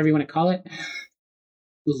 to whatever you want to call it,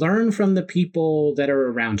 learn from the people that are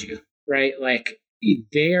around you, right? Like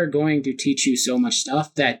they are going to teach you so much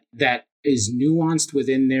stuff that is nuanced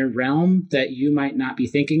within their realm that you might not be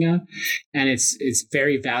thinking of. And it's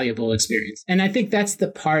very valuable experience. And I think that's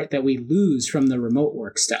the part that we lose from the remote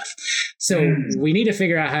work stuff. So we need to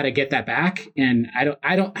figure out how to get that back. And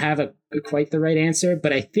I don't have quite the right answer,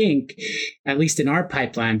 but I think at least in our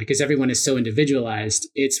pipeline, because everyone is so individualized,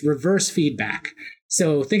 it's reverse feedback.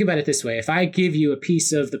 So think about it this way. If I give you a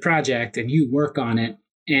piece of the project and you work on it,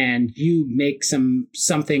 and you make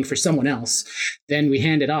something for someone else, then we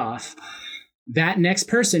hand it off. That next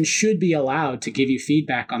person should be allowed to give you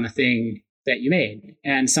feedback on the thing that you made.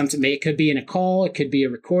 And it could be in a call, it could be a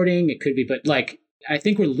recording, it could be, but like, I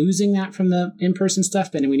think we're losing that from the in-person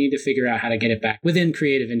stuff, and we need to figure out how to get it back within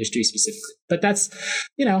creative industry specifically. But that's,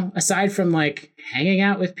 aside from like hanging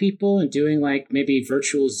out with people and doing like maybe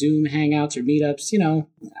virtual Zoom hangouts or meetups,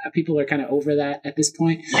 people are kind of over that at this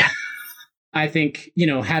point. Yeah. I think,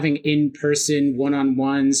 having in-person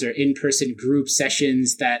one-on-ones or in-person group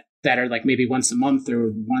sessions that are like maybe once a month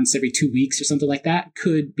or once every 2 weeks or something like that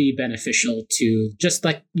could be beneficial to just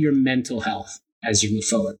like your mental health as you move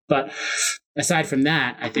forward. But aside from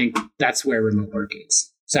that, I think that's where remote work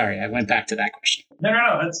is. Sorry, I went back to that question.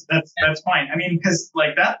 No, that's fine. I mean, because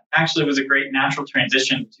like that actually was a great natural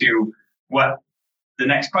transition to what the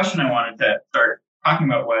next question I wanted to start talking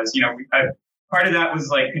about was, part of that was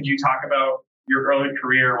like, could you talk about your early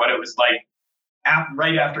career, what it was like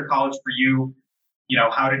right after college for you?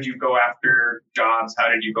 How did you go after jobs? How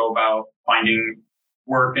did you go about finding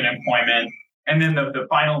work and employment? And then the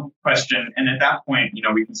final question, and at that point,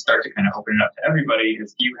 we can start to kind of open it up to everybody.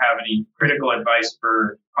 If you have any critical advice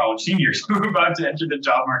for college seniors who are about to enter the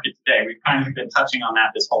job market today, we've kind of been touching on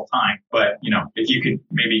that this whole time. But, if you could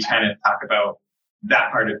maybe kind of talk about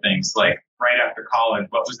that part of things, like right after college,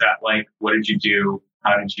 what was that like? What did you do?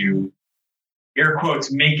 How did you, air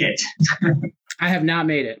quotes, make it? I have not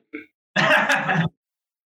made it.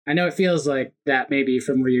 I know it feels like that maybe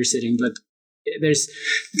from where you're sitting, but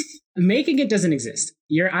making it doesn't exist.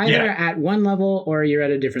 You're either at one level or you're at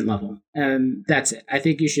a different level. And that's it. I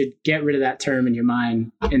think you should get rid of that term in your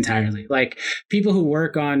mind entirely. Like people who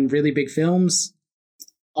work on really big films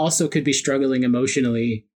also could be struggling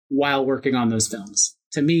emotionally while working on those films.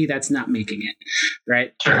 To me, that's not making it,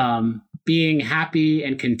 right? Sure. Being happy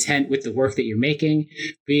and content with the work that you're making,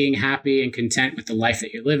 being happy and content with the life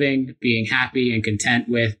that you're living, being happy and content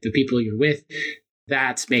with the people you're with,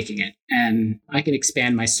 that's making it. And I can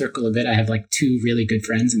expand my circle a bit. I have like 2 really good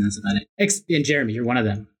friends, and that's about it. And Jeremy, you're one of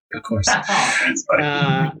them, of course.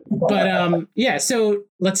 So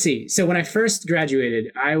let's see. So when I first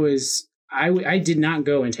graduated, I did not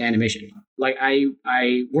go into animation. Like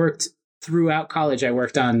I worked throughout college. I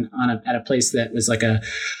worked at a place that was like a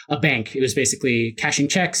bank. It was basically cashing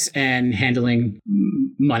checks and handling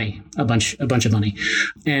money, a bunch of money.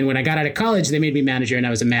 And when I got out of college, they made me manager, and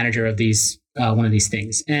I was a manager of these one of these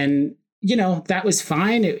things. And that was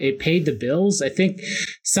fine. It paid the bills. I think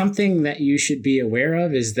something that you should be aware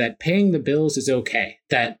of is that paying the bills is okay.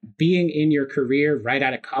 That being in your career right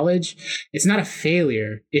out of college, it's not a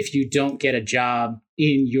failure if you don't get a job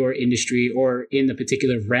in your industry or in the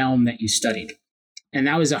particular realm that you studied. And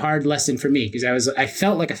that was a hard lesson for me because I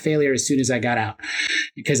felt like a failure as soon as I got out,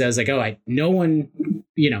 because I was like, no one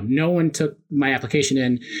took my application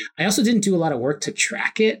in. I also didn't do a lot of work to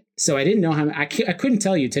track it. So I didn't know I couldn't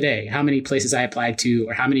tell you today how many places I applied to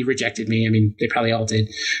or how many rejected me. I mean, they probably all did.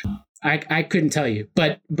 I couldn't tell you,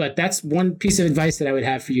 but that's one piece of advice that I would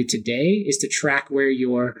have for you today is to track where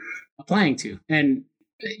you're applying to. And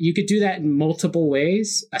you could do that in multiple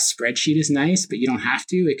ways. A spreadsheet is nice, but you don't have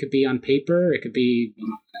to. It could be on paper. It could be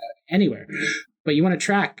anywhere. But you want to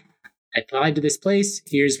track, I applied to this place.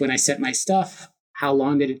 Here's when I sent my stuff. How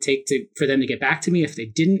long did it take for them to get back to me? If they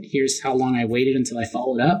didn't, here's how long I waited until I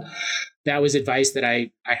followed up. That was advice that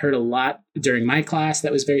I heard a lot during my class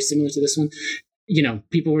that was very similar to this one. You know,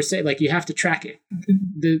 people were saying, like, you have to track it.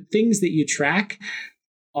 The things that you track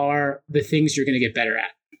are the things you're going to get better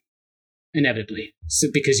at, inevitably. So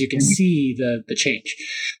because you can see the change.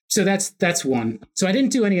 So that's one. So I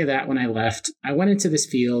didn't do any of that when I left. I went into this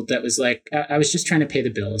field that was like, I was just trying to pay the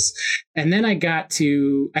bills. And then I got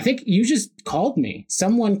to, I think you just called me.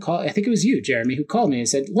 Someone called, I think it was you, Jeremy, who called me and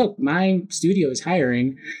said, look, my studio is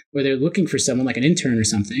hiring, or they're looking for someone like an intern or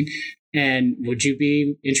something. And would you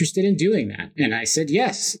be interested in doing that? And I said,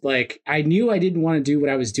 yes. Like, I knew I didn't want to do what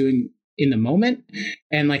I was doing in the moment.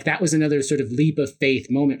 And like, that was another sort of leap of faith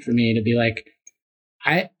moment for me to be like,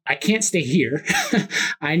 I can't stay here.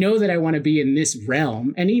 I know that I want to be in this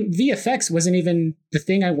realm. And VFX wasn't even the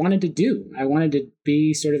thing I wanted to do. I wanted to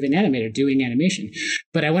be sort of an animator doing animation.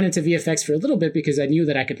 But I went into VFX for a little bit because I knew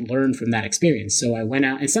that I could learn from that experience. So I went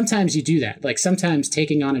out, and sometimes you do that. Like, sometimes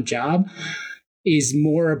taking on a job is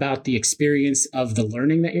more about the experience of the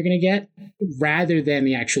learning that you're going to get rather than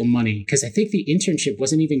the actual money. Because I think the internship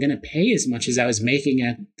wasn't even going to pay as much as I was making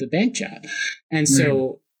at the bank job. And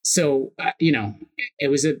so, you know, it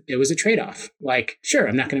was a trade-off. Like, sure,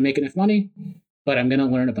 I'm not going to make enough money, but I'm going to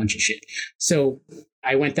learn a bunch of shit. So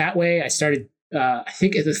I went that way. I started, I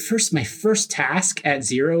think my first task at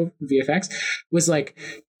Zero VFX was like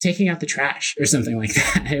taking out the trash or something like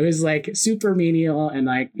that. It was like super menial. And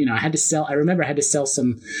like, you know, I remember I had to sell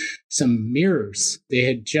some mirrors. They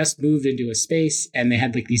had just moved into a space and they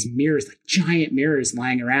had like these mirrors, like giant mirrors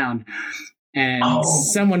lying around. And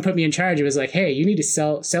someone put me in charge. It was like, hey, you need to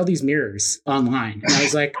sell these mirrors online. And I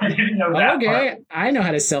was like, I didn't know that okay, part. I know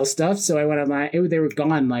how to sell stuff. So I went online. They were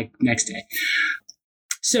gone like next day.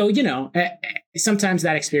 So, you know, sometimes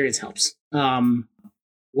that experience helps.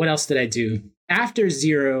 What else did I do? After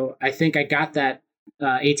Zero, I think I got that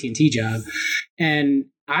AT&T job. And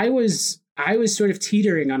I was sort of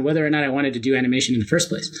teetering on whether or not I wanted to do animation in the first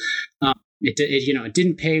place. It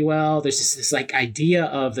didn't pay well. There's just this like idea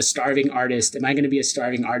of the starving artist. Am I going to be a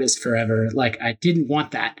starving artist forever? Like, I didn't want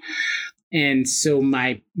that. And so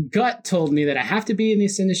my gut told me that I have to be in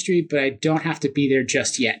this industry, but I don't have to be there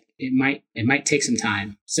just yet. It might take some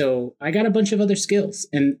time. So I got a bunch of other skills,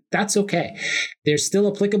 and that's okay. They're still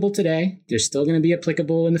applicable today. They're still going to be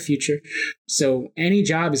applicable in the future. So any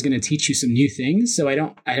job is going to teach you some new things. So I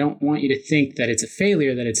don't want you to think that it's a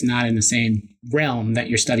failure that it's not in the same realm that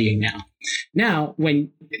you're studying now. Now,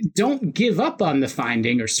 don't give up on the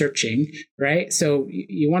finding or searching, right? So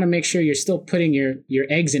you want to make sure you're still putting your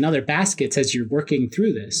eggs in other baskets as you're working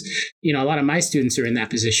through this. You know, a lot of my students are in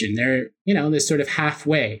that position. They're, you know, they're sort of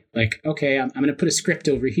halfway, like, okay, I'm going to put a script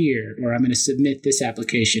over here, or I'm going to submit this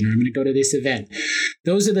application, or I'm going to go to this event.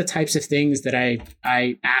 Those are the types of things that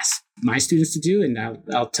I ask my students to do, and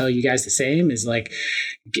I'll tell you guys the same, is like,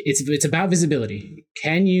 it's about visibility.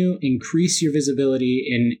 Can you increase your visibility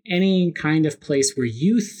in any kind of place where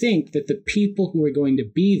you think that the people who are going to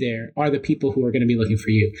be there are the people who are going to be looking for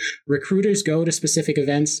you? Recruiters go to specific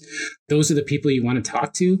events. Those are the people you want to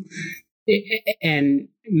talk to and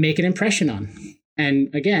make an impression on.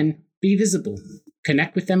 And again, be visible.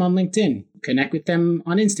 Connect with them on LinkedIn. Connect with them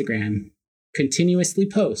on Instagram. Continuously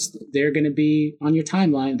post. They're going to be on your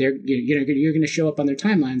timeline. You're going to show up on their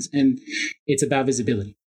timelines, and it's about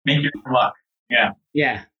visibility. Make your luck. Yeah.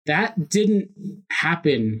 Yeah. That didn't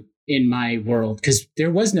happen in my world because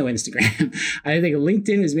there was no Instagram. I think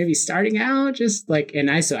LinkedIn was maybe starting out, just like, and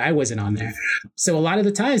I wasn't on there. So a lot of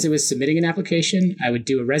the times it was submitting an application. I would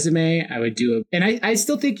do a resume. And I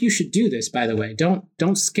still think you should do this, by the way.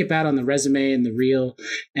 Don't skip out on the resume and the reel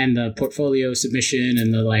and the portfolio submission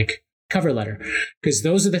and the like cover letter, because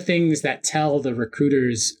those are the things that tell the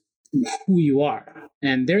recruiters who you are,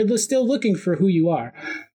 and they're still looking for who you are.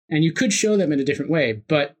 And you could show them in a different way,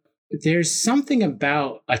 but there's something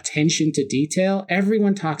about attention to detail.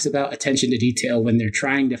 Everyone talks about attention to detail when they're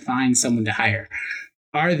trying to find someone to hire.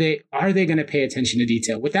 Are they going to pay attention to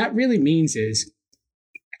detail? What that really means is,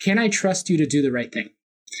 can I trust you to do the right thing?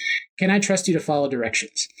 Can I trust you to follow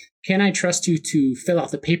directions? Can I trust you to fill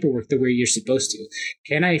out the paperwork the way you're supposed to?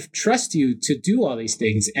 Can I trust you to do all these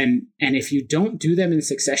things? And if you don't do them in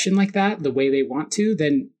succession like that, the way they want to,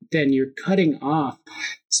 then you're cutting off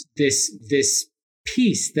this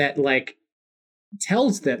piece that like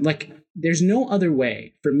tells them, like, there's no other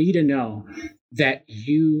way for me to know that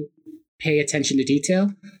you pay attention to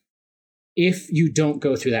detail if you don't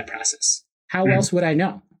go through that process. How else would I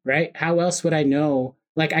know, right? How else would I know?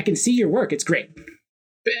 Like, I can see your work. It's great.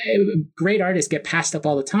 Great artists get passed up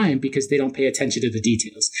all the time because they don't pay attention to the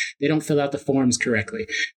details. They don't fill out the forms correctly.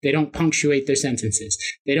 They don't punctuate their sentences.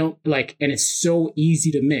 They don't and it's so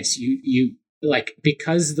easy to miss. You like,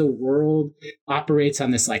 because the world operates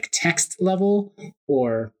on this like text level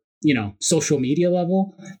or, social media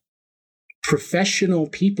level, professional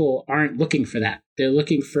people aren't looking for that. They're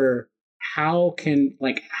looking for how can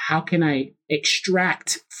I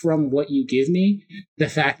extract from what you give me the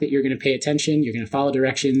fact that you're going to pay attention, you're going to follow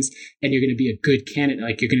directions, and you're going to be a good candidate,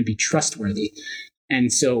 like you're going to be trustworthy.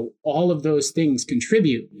 And so all of those things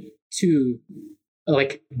contribute to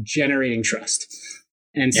like generating trust.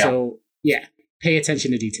 And so, pay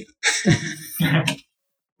attention to detail.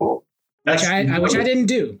 Cool. Which I didn't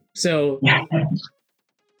do. So yeah,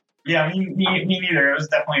 me neither. It was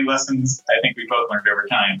definitely lessons I think we both learned over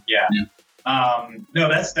time. Yeah. No,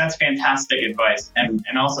 that's fantastic advice, and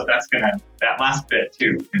also that last bit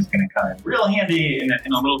too is gonna come in real handy in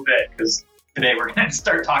a little bit, because today we're gonna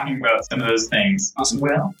start talking about some of those things. Awesome.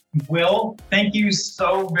 Well, Will, thank you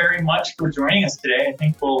so very much for joining us today. I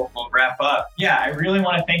think we'll wrap up. Yeah, I really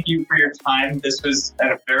want to thank you for your time. This was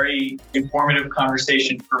a very informative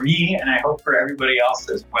conversation for me, and I hope for everybody else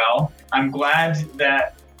as well. I'm glad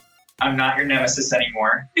that I'm not your nemesis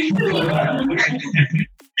anymore.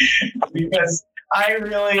 Because I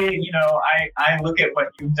really, I look at what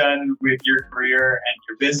you've done with your career and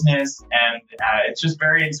your business, and it's just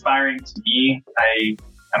very inspiring to me.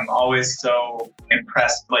 I'm always so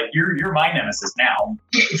impressed. Like, you're my nemesis now.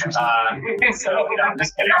 So no, I'm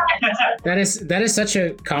just kidding. That is such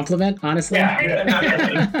a compliment, honestly.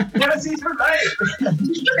 Yeah. Nemesis for life.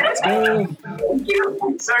 Let's go.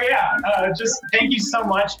 So just thank you so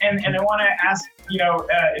much. And I want to ask,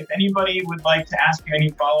 if anybody would like to ask you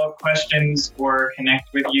any follow-up questions or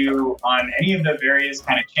connect with you on any of the various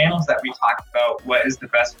kind of channels that we talked about, what is the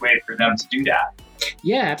best way for them to do that?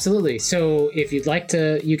 Yeah, absolutely. So if you'd like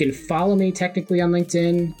to, you can follow me technically on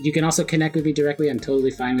LinkedIn. You can also connect with me directly. I'm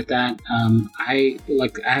totally fine with that. I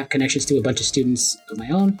have connections to a bunch of students of my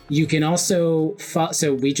own. You can also,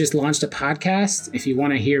 so we just launched a podcast. If you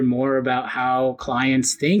want to hear more about how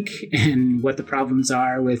clients think and what the problems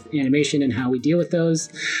are with animation and how we deal with those,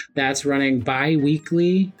 that's running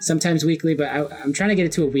bi-weekly, sometimes weekly, but I'm trying to get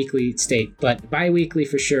it to a weekly state, but bi-weekly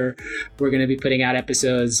for sure. We're going to be putting out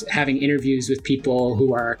episodes, having interviews with people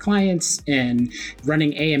who are our clients and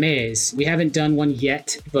running AMAs. We haven't done one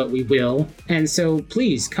yet, but we will. And so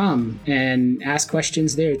please come and ask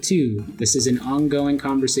questions there too. This is an ongoing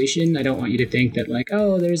conversation. I don't want you to think that like,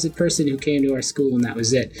 oh, there's a person who came to our school and that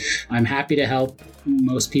was it. I'm happy to help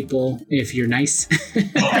most people if you're nice.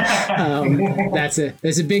 That's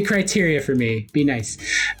a big criteria for me. Be nice.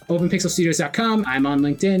 OpenPixelStudios.com. I'm on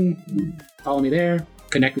LinkedIn. Follow me there.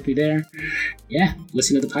 Connect with me there. Yeah,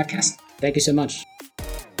 listen to the podcast. Thank you so much.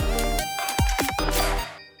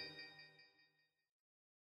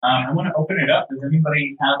 I want to open it up. Does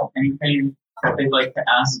anybody have anything that they'd like to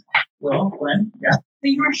ask Will, Glenn? Yeah. So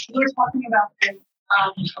you were talking about this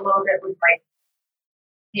a little bit with like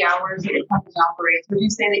the hours that the company operates. Would you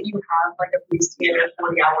say that you have like a pretty standard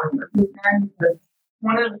 40-hour work week then? Because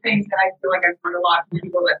one of the things that I feel like I've heard a lot from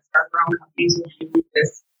people that start their own companies and do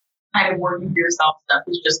this kind of working for yourself stuff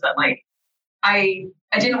is just that like I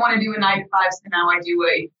didn't want to do a 9 to 5, so now I do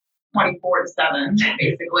a 24/7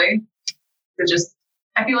 basically. So just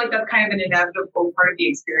I feel like that's kind of an inevitable part of the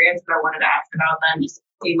experience that I wanted to ask about then, just to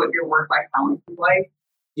see what your work-life balance is like.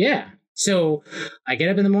 Yeah. So I get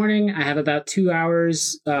up in the morning. I have about 2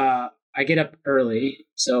 hours. I get up early.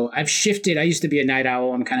 So I've shifted. I used to be a night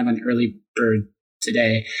owl. I'm kind of an early bird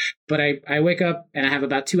today. But I wake up and I have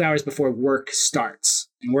about 2 hours before work starts.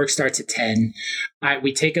 And work starts at 10.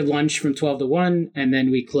 We take a lunch from 12 to 1, and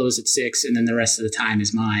then we close at 6, and then the rest of the time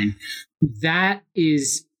is mine. That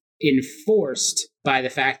is enforced by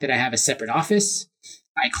the fact that I have a separate office.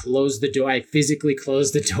 I close the door. I physically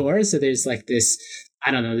close the door. So there's like this,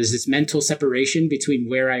 there's this mental separation between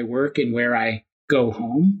where I work and where I go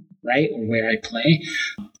home, right? Or where I play.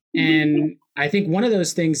 And I think one of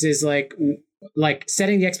those things is like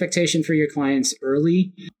setting the expectation for your clients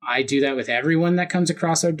early. I do that with everyone that comes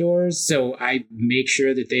across our doors. So I make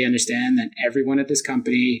sure that they understand that everyone at this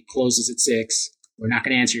company closes at 6. We're not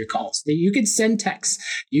going to answer your calls. You can send texts.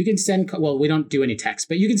 You can send, well, we don't do any texts,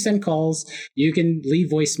 but you can send calls. You can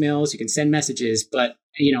leave voicemails. You can send messages. But,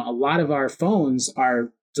 a lot of our phones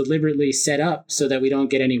are deliberately set up so that we don't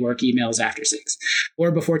get any work emails after 6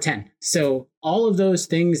 or before 10. So all of those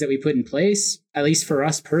things that we put in place, at least for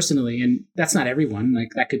us personally, and that's not everyone, like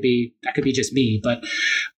that could be just me, but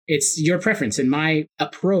it's your preference. And my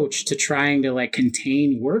approach to trying to like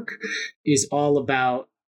contain work is all about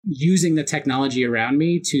using the technology around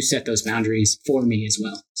me to set those boundaries for me as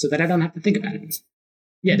well, so that I don't have to think about it.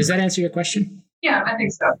 Yeah. Does that answer your question? Yeah, I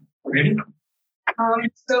think so. Really? I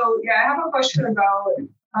have a question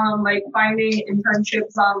about like finding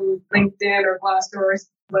internships on LinkedIn or Glassdoor or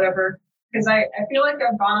whatever, because I feel like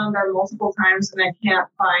I've gone on there multiple times and I can't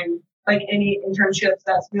find like any internships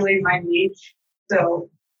that's really my niche. So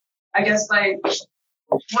I guess like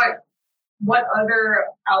what other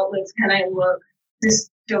outlets can I look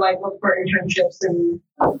just to like look for internships and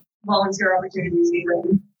volunteer opportunities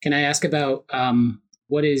even? Can I ask about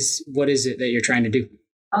what is it that you're trying to do?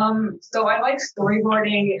 So I like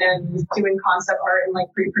storyboarding and doing concept art and like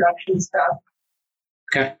pre-production stuff.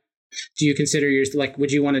 Okay. Do you consider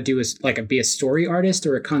would you want to do be a story artist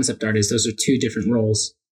or a concept artist? Those are two different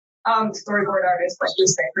roles. Storyboard artist, let's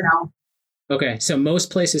just say for now. Okay. So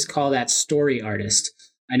most places call that story artist.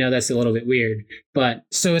 I know that's a little bit weird, but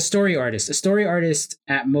so a story artist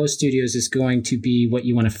at most studios is going to be what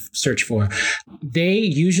you want to search for. They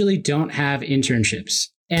usually don't have internships.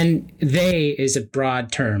 And they is a broad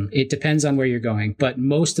term. It depends on where you're going. But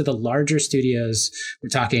most of the larger studios, we're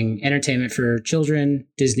talking entertainment for children,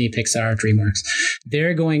 Disney, Pixar, DreamWorks,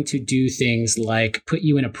 they're going to do things like put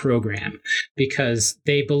you in a program because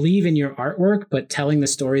they believe in your artwork, but telling the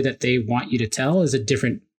story that they want you to tell is a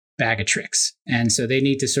different bag of tricks. And so they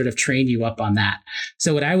need to sort of train you up on that.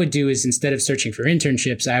 So what I would do is instead of searching for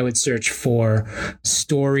internships, I would search for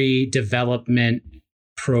story development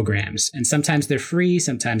programs. And sometimes they're free,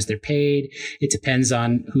 sometimes they're paid. It depends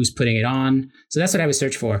on who's putting it on. So that's what I would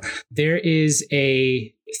search for. There is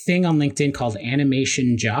a thing on LinkedIn called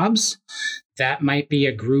Animation Jobs. That might be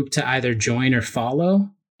a group to either join or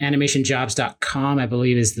follow. Animationjobs.com, I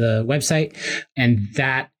believe, is the website. And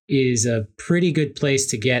that is a pretty good place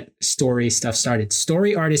to get story stuff started.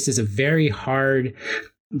 Story artist is a very hard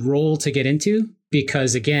role to get into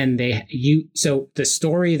because again, so the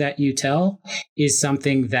story that you tell is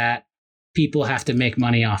something that people have to make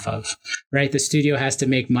money off of, right? The studio has to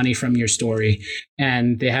make money from your story.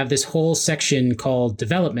 And they have this whole section called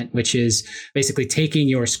development, which is basically taking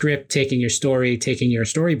your script, taking your story, taking your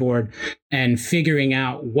storyboard and figuring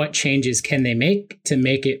out what changes can they make to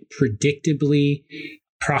make it predictably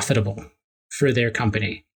profitable for their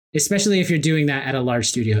company, especially if you're doing that at a large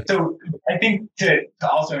studio. So I think to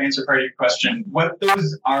also answer part of your question, what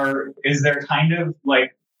those are, is they're kind of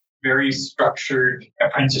like very structured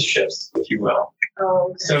apprenticeships, if you will. Oh,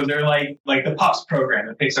 okay. So they're like the PUPS program,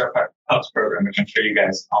 the Pixar PUPS program, which I'm sure you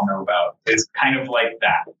guys all know about. It's kind of like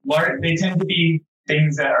that. They tend to be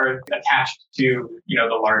things that are attached to,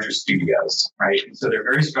 the larger studios, right? And so they're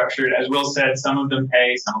very structured. As Will said, some of them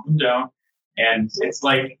pay, some of them don't. And it's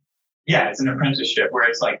like, it's an apprenticeship where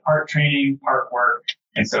it's like part training, part work.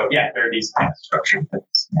 And so, there are these kind of structured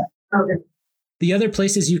things. Yeah. Okay. The other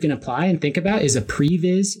places you can apply and think about is a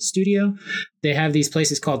previs studio. They have these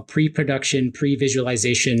places called pre-production,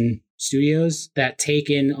 pre-visualization studios that take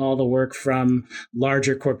in all the work from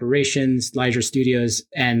larger corporations, larger studios,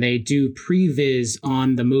 and they do previs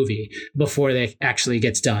on the movie before it actually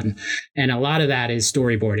gets done. And a lot of that is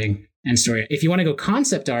storyboarding. And story. If you want to go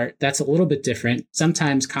concept art, that's a little bit different.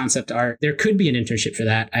 Sometimes concept art, there could be an internship for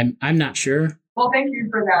that. I'm not sure. Well, thank you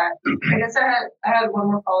for that. I guess I had one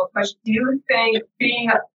more follow-up question. Do you think being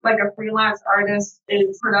a freelance artist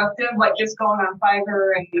is productive, like just going on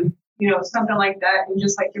Fiverr and something like that, and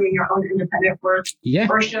just like doing your own independent work? Yeah.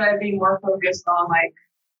 Or should I be more focused on like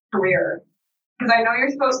career? Because I know you're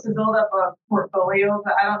supposed to build up a portfolio,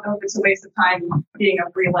 but I don't know if it's a waste of time being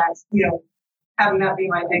a freelance, having that be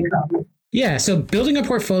my income. Yeah. So building a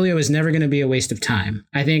portfolio is never going to be a waste of time.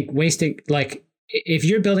 I think if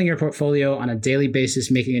you're building your portfolio on a daily basis,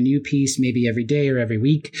 making a new piece, maybe every day or every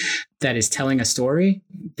week that is telling a story,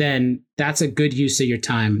 then that's a good use of your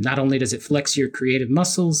time. Not only does it flex your creative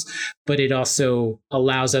muscles, but it also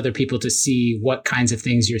allows other people to see what kinds of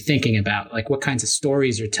things you're thinking about, like what kinds of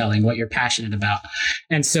stories you're telling, what you're passionate about.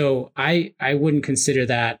 And so I wouldn't consider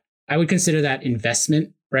that, I would consider that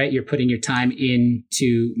investment, right? You're putting your time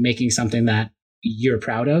into making something that you're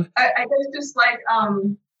proud of. I guess just like,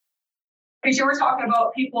 because you were talking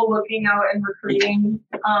about people looking out and recruiting,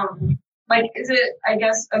 is it, I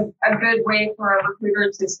guess, a good way for a recruiter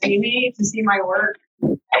to see me, to see my work?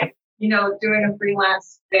 doing a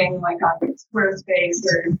freelance thing like on Squarespace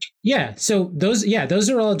or. Yeah. So those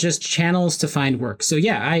are all just channels to find work. So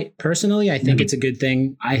yeah, I think it's a good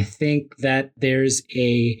thing. I think that there's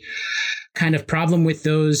a kind of problem with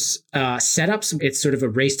those setups. It's sort of a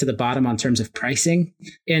race to the bottom on terms of pricing,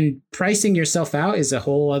 and pricing yourself out is a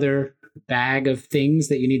whole other bag of things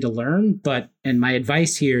that you need to learn. And my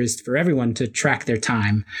advice here is for everyone to track their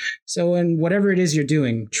time. So in whatever it is you're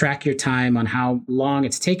doing, track your time on how long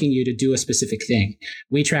it's taking you to do a specific thing.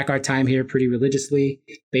 We track our time here pretty religiously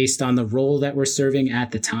based on the role that we're serving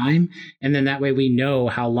at the time. And then that way we know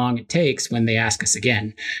how long it takes when they ask us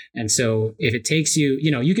again. And so if it takes you,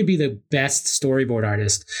 you could be the best storyboard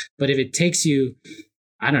artist, but if it takes you,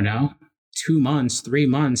 I don't know, 2 months, 3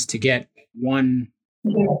 months to get one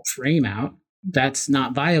frame out, that's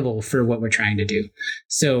not viable for what we're trying to do.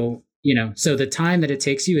 So, so the time that it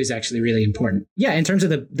takes you is actually really important. Yeah, in terms of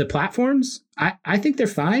the platforms, I think they're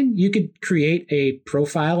fine. You could create a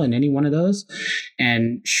profile in any one of those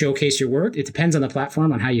and showcase your work. It depends on the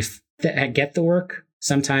platform, on how you get the work.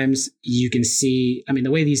 Sometimes you can see, the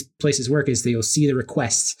way these places work is you'll see the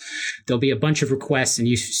requests. There'll be a bunch of requests, and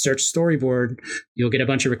you search storyboard, you'll get a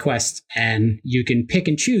bunch of requests, and you can pick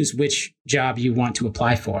and choose which job you want to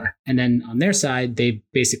apply for. And then on their side, they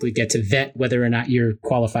basically get to vet whether or not you're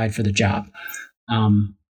qualified for the job.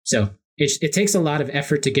 So it takes a lot of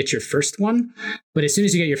effort to get your first one, but as soon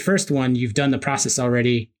as you get your first one, you've done the process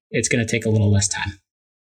already. It's going to take a little less time.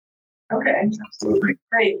 Okay, absolutely.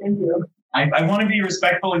 Great, thank you. I want to be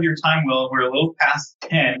respectful of your time, Will. We're a little past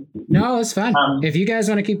 10. No, it's fine. If you guys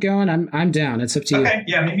want to keep going, I'm down. It's up to you. Okay,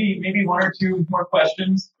 yeah, maybe 1 or 2 more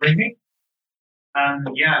questions. Brittany?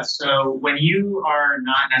 Yeah, so when you are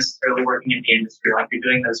not necessarily working in the industry, like you're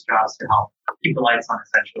doing those jobs to help keep the lights on,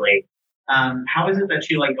 essentially, how is it that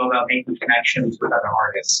you go about making connections with other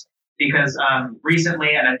artists? Because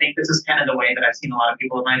recently, and I think this is kind of the way that I've seen a lot of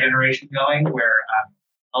people of my generation going, where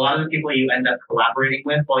a lot of the people you end up collaborating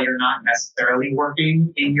with while you're not necessarily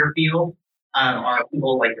working in your field are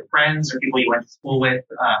people like your friends or people you went to school with.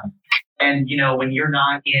 And, when you're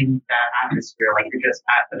not in that atmosphere, like you're just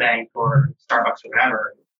at the bank or Starbucks or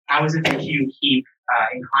whatever, how is it that you keep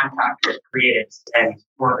in contact with creatives and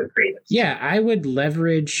work with creatives? Yeah, I would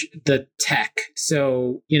leverage the tech.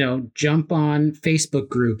 So, jump on Facebook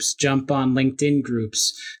groups, jump on LinkedIn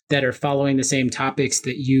groups that are following the same topics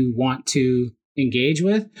that you want to engage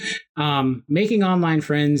with. Making online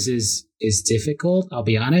friends is difficult, I'll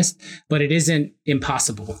be honest, but it isn't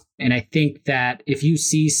impossible. And I think that if you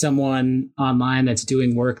see someone online that's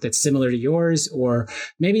doing work that's similar to yours, or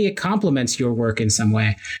maybe it complements your work in some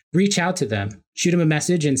way, reach out to them, shoot them a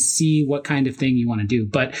message and see what kind of thing you want to do.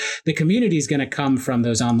 But the community is going to come from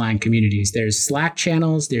those online communities. There's Slack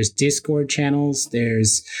channels, there's Discord channels,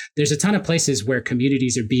 there's a ton of places where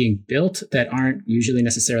communities are being built that aren't usually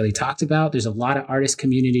necessarily talked about. There's a lot of artist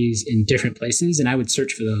communities in different places, and I would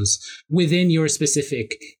search for those within your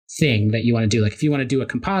specific thing that you want to do. Like if you want to do a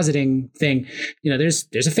compositing thing, there's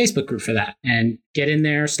a Facebook group for that, and get in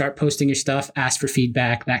there, start posting your stuff, ask for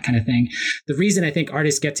feedback, that kind of thing. The reason I think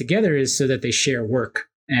artists get together is so that they share work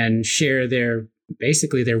and share their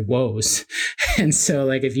woes. And so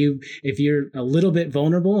if you're a little bit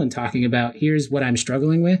vulnerable and talking about, here's what I'm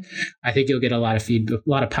struggling with, I think you'll get a lot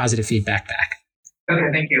of positive feedback back.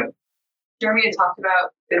 Okay, thank you. Jeremy had talked about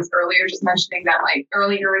this earlier, just mentioning that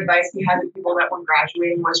earlier advice he had to people that were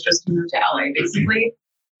graduating was just to move to LA, basically.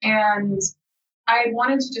 And I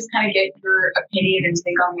wanted to just kind of get your opinion and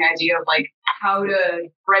take on the idea of how to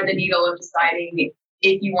thread the needle of deciding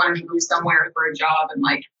if you want to move somewhere for a job, and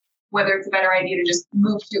whether it's a better idea to just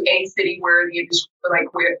move to a city where the industry,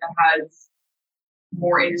 where it has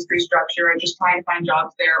more industry structure and just trying to find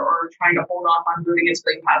jobs there, or trying to hold off on moving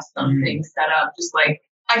until you have something set up. Just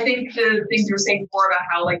I think the things you were saying before about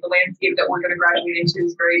how the landscape that we're going to graduate into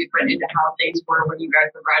is very different into how things were when you guys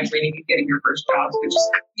were graduating and getting your first jobs. But just,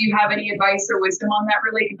 do you have any advice or wisdom on that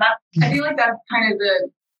really? Because I feel like that's kind of the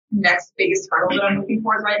next biggest hurdle that I'm looking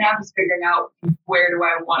for right now, is figuring out what do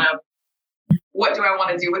I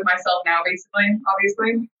want to do with myself now, basically,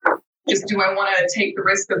 obviously. Just do I want to take the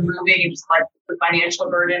risk of moving and just the financial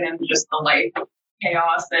burden and just the life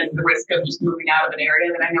chaos and the risk of just moving out of an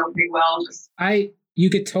area that I know pretty well? You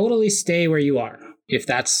could totally stay where you are if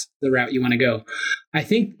that's the route you want to go. I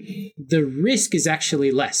think the risk is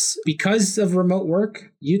actually less. Because of remote work,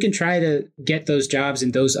 you can try to get those jobs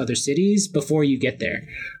in those other cities before you get there,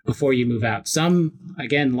 before you move out. Some,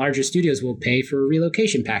 again, larger studios will pay for a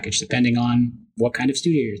relocation package depending on what kind of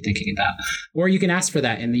studio you're thinking about. Or you can ask for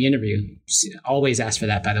that in the interview. Always ask for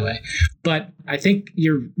that, by the way. But I think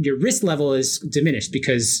your risk level is diminished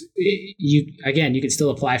because you can still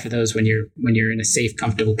apply for those when you're in a safe,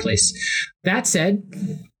 comfortable place. That said,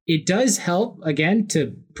 it does help, again,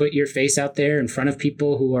 to put your face out there in front of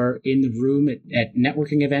people who are in the room at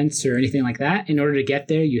networking events or anything like that. In order to get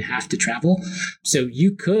there, you have to travel. So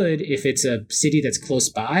you could, if it's a city that's close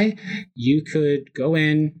by, you could go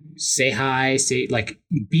in, say hi,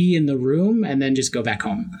 be in the room, and then just go back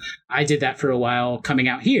home. I did that for a while coming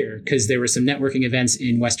out here because there were some networking events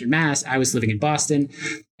in Western Mass. I was living in Boston.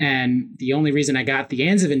 And the only reason I got the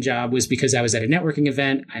Anzavin job was because I was at a networking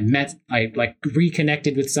event. I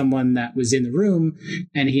reconnected with someone that was in the room,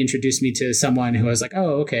 and he introduced me to someone who I was like,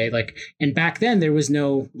 oh, okay. And back then there was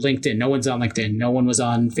no LinkedIn. No one's on LinkedIn. No one was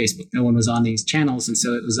on Facebook. No one was on these channels. And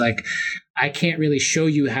so it was like, I can't really show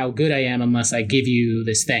you how good I am unless I give you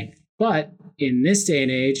this thing. But in this day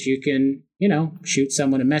and age, you can, shoot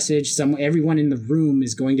someone a message. Everyone in the room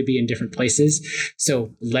is going to be in different places. So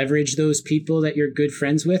leverage those people that you're good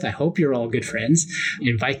friends with. I hope you're all good friends.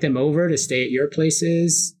 Invite them over to stay at your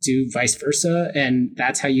places, do vice versa. And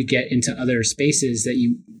that's how you get into other spaces that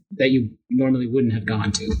you normally wouldn't have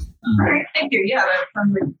gone to. Thank you. Yeah, that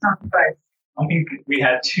sounds good. I think we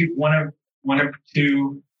had one of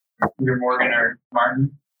two, either Morgan or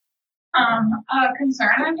Martin. A concern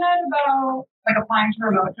I've had about applying to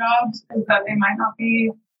remote jobs is that they might not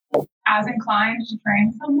be as inclined to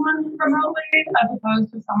train someone remotely as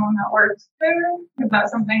opposed to someone that works there. Is that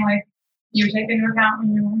something you take into account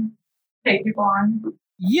when you take people on?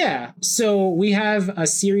 Yeah. So we have a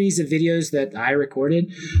series of videos that I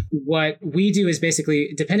recorded. What we do is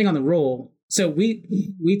basically, depending on the role, so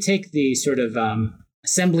we take the sort of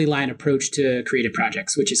assembly line approach to creative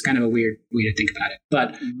projects, which is kind of a weird way to think about it.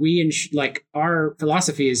 But our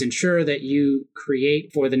philosophy is ensure that you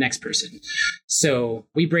create for the next person. So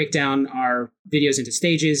we break down our videos into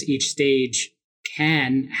stages. Each stage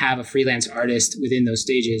can have a freelance artist within those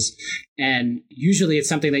stages. And usually it's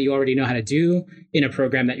something that you already know how to do in a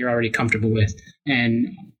program that you're already comfortable with. And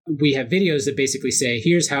we have videos that basically say,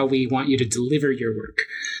 here's how we want you to deliver your work,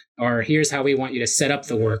 or here's how we want you to set up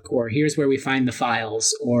the work, or here's where we find the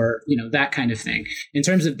files, or, that kind of thing. In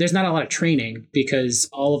terms of, there's not a lot of training because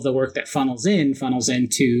all of the work that funnels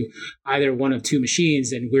into either one of two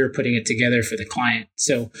machines, and we're putting it together for the client.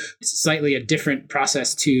 So it's slightly a different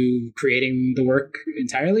process to creating the work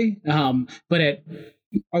entirely. But at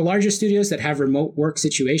our larger studios that have remote work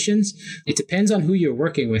situations, it depends on who you're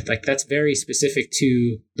working with. That's very specific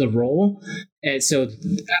to the role. And so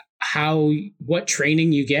what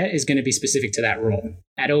training you get is going to be specific to that role.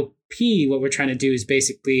 At OP, what we're trying to do is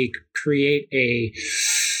basically create an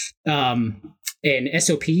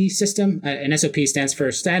SOP system. An SOP stands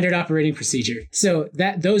for Standard Operating Procedure. So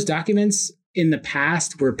those documents in the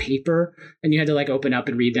past were paper and you had to open up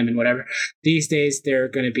and read them and whatever. These days, they're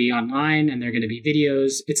going to be online and they're going to be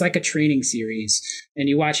videos. It's like a training series, and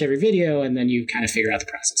you watch every video and then you kind of figure out the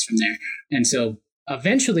process from there. And so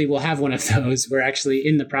eventually we'll have one of those. We're actually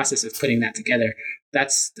in the process of putting that together.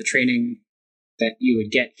 That's the training that you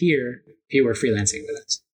would get here if you were freelancing with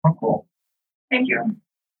us. Oh, cool. Thank you.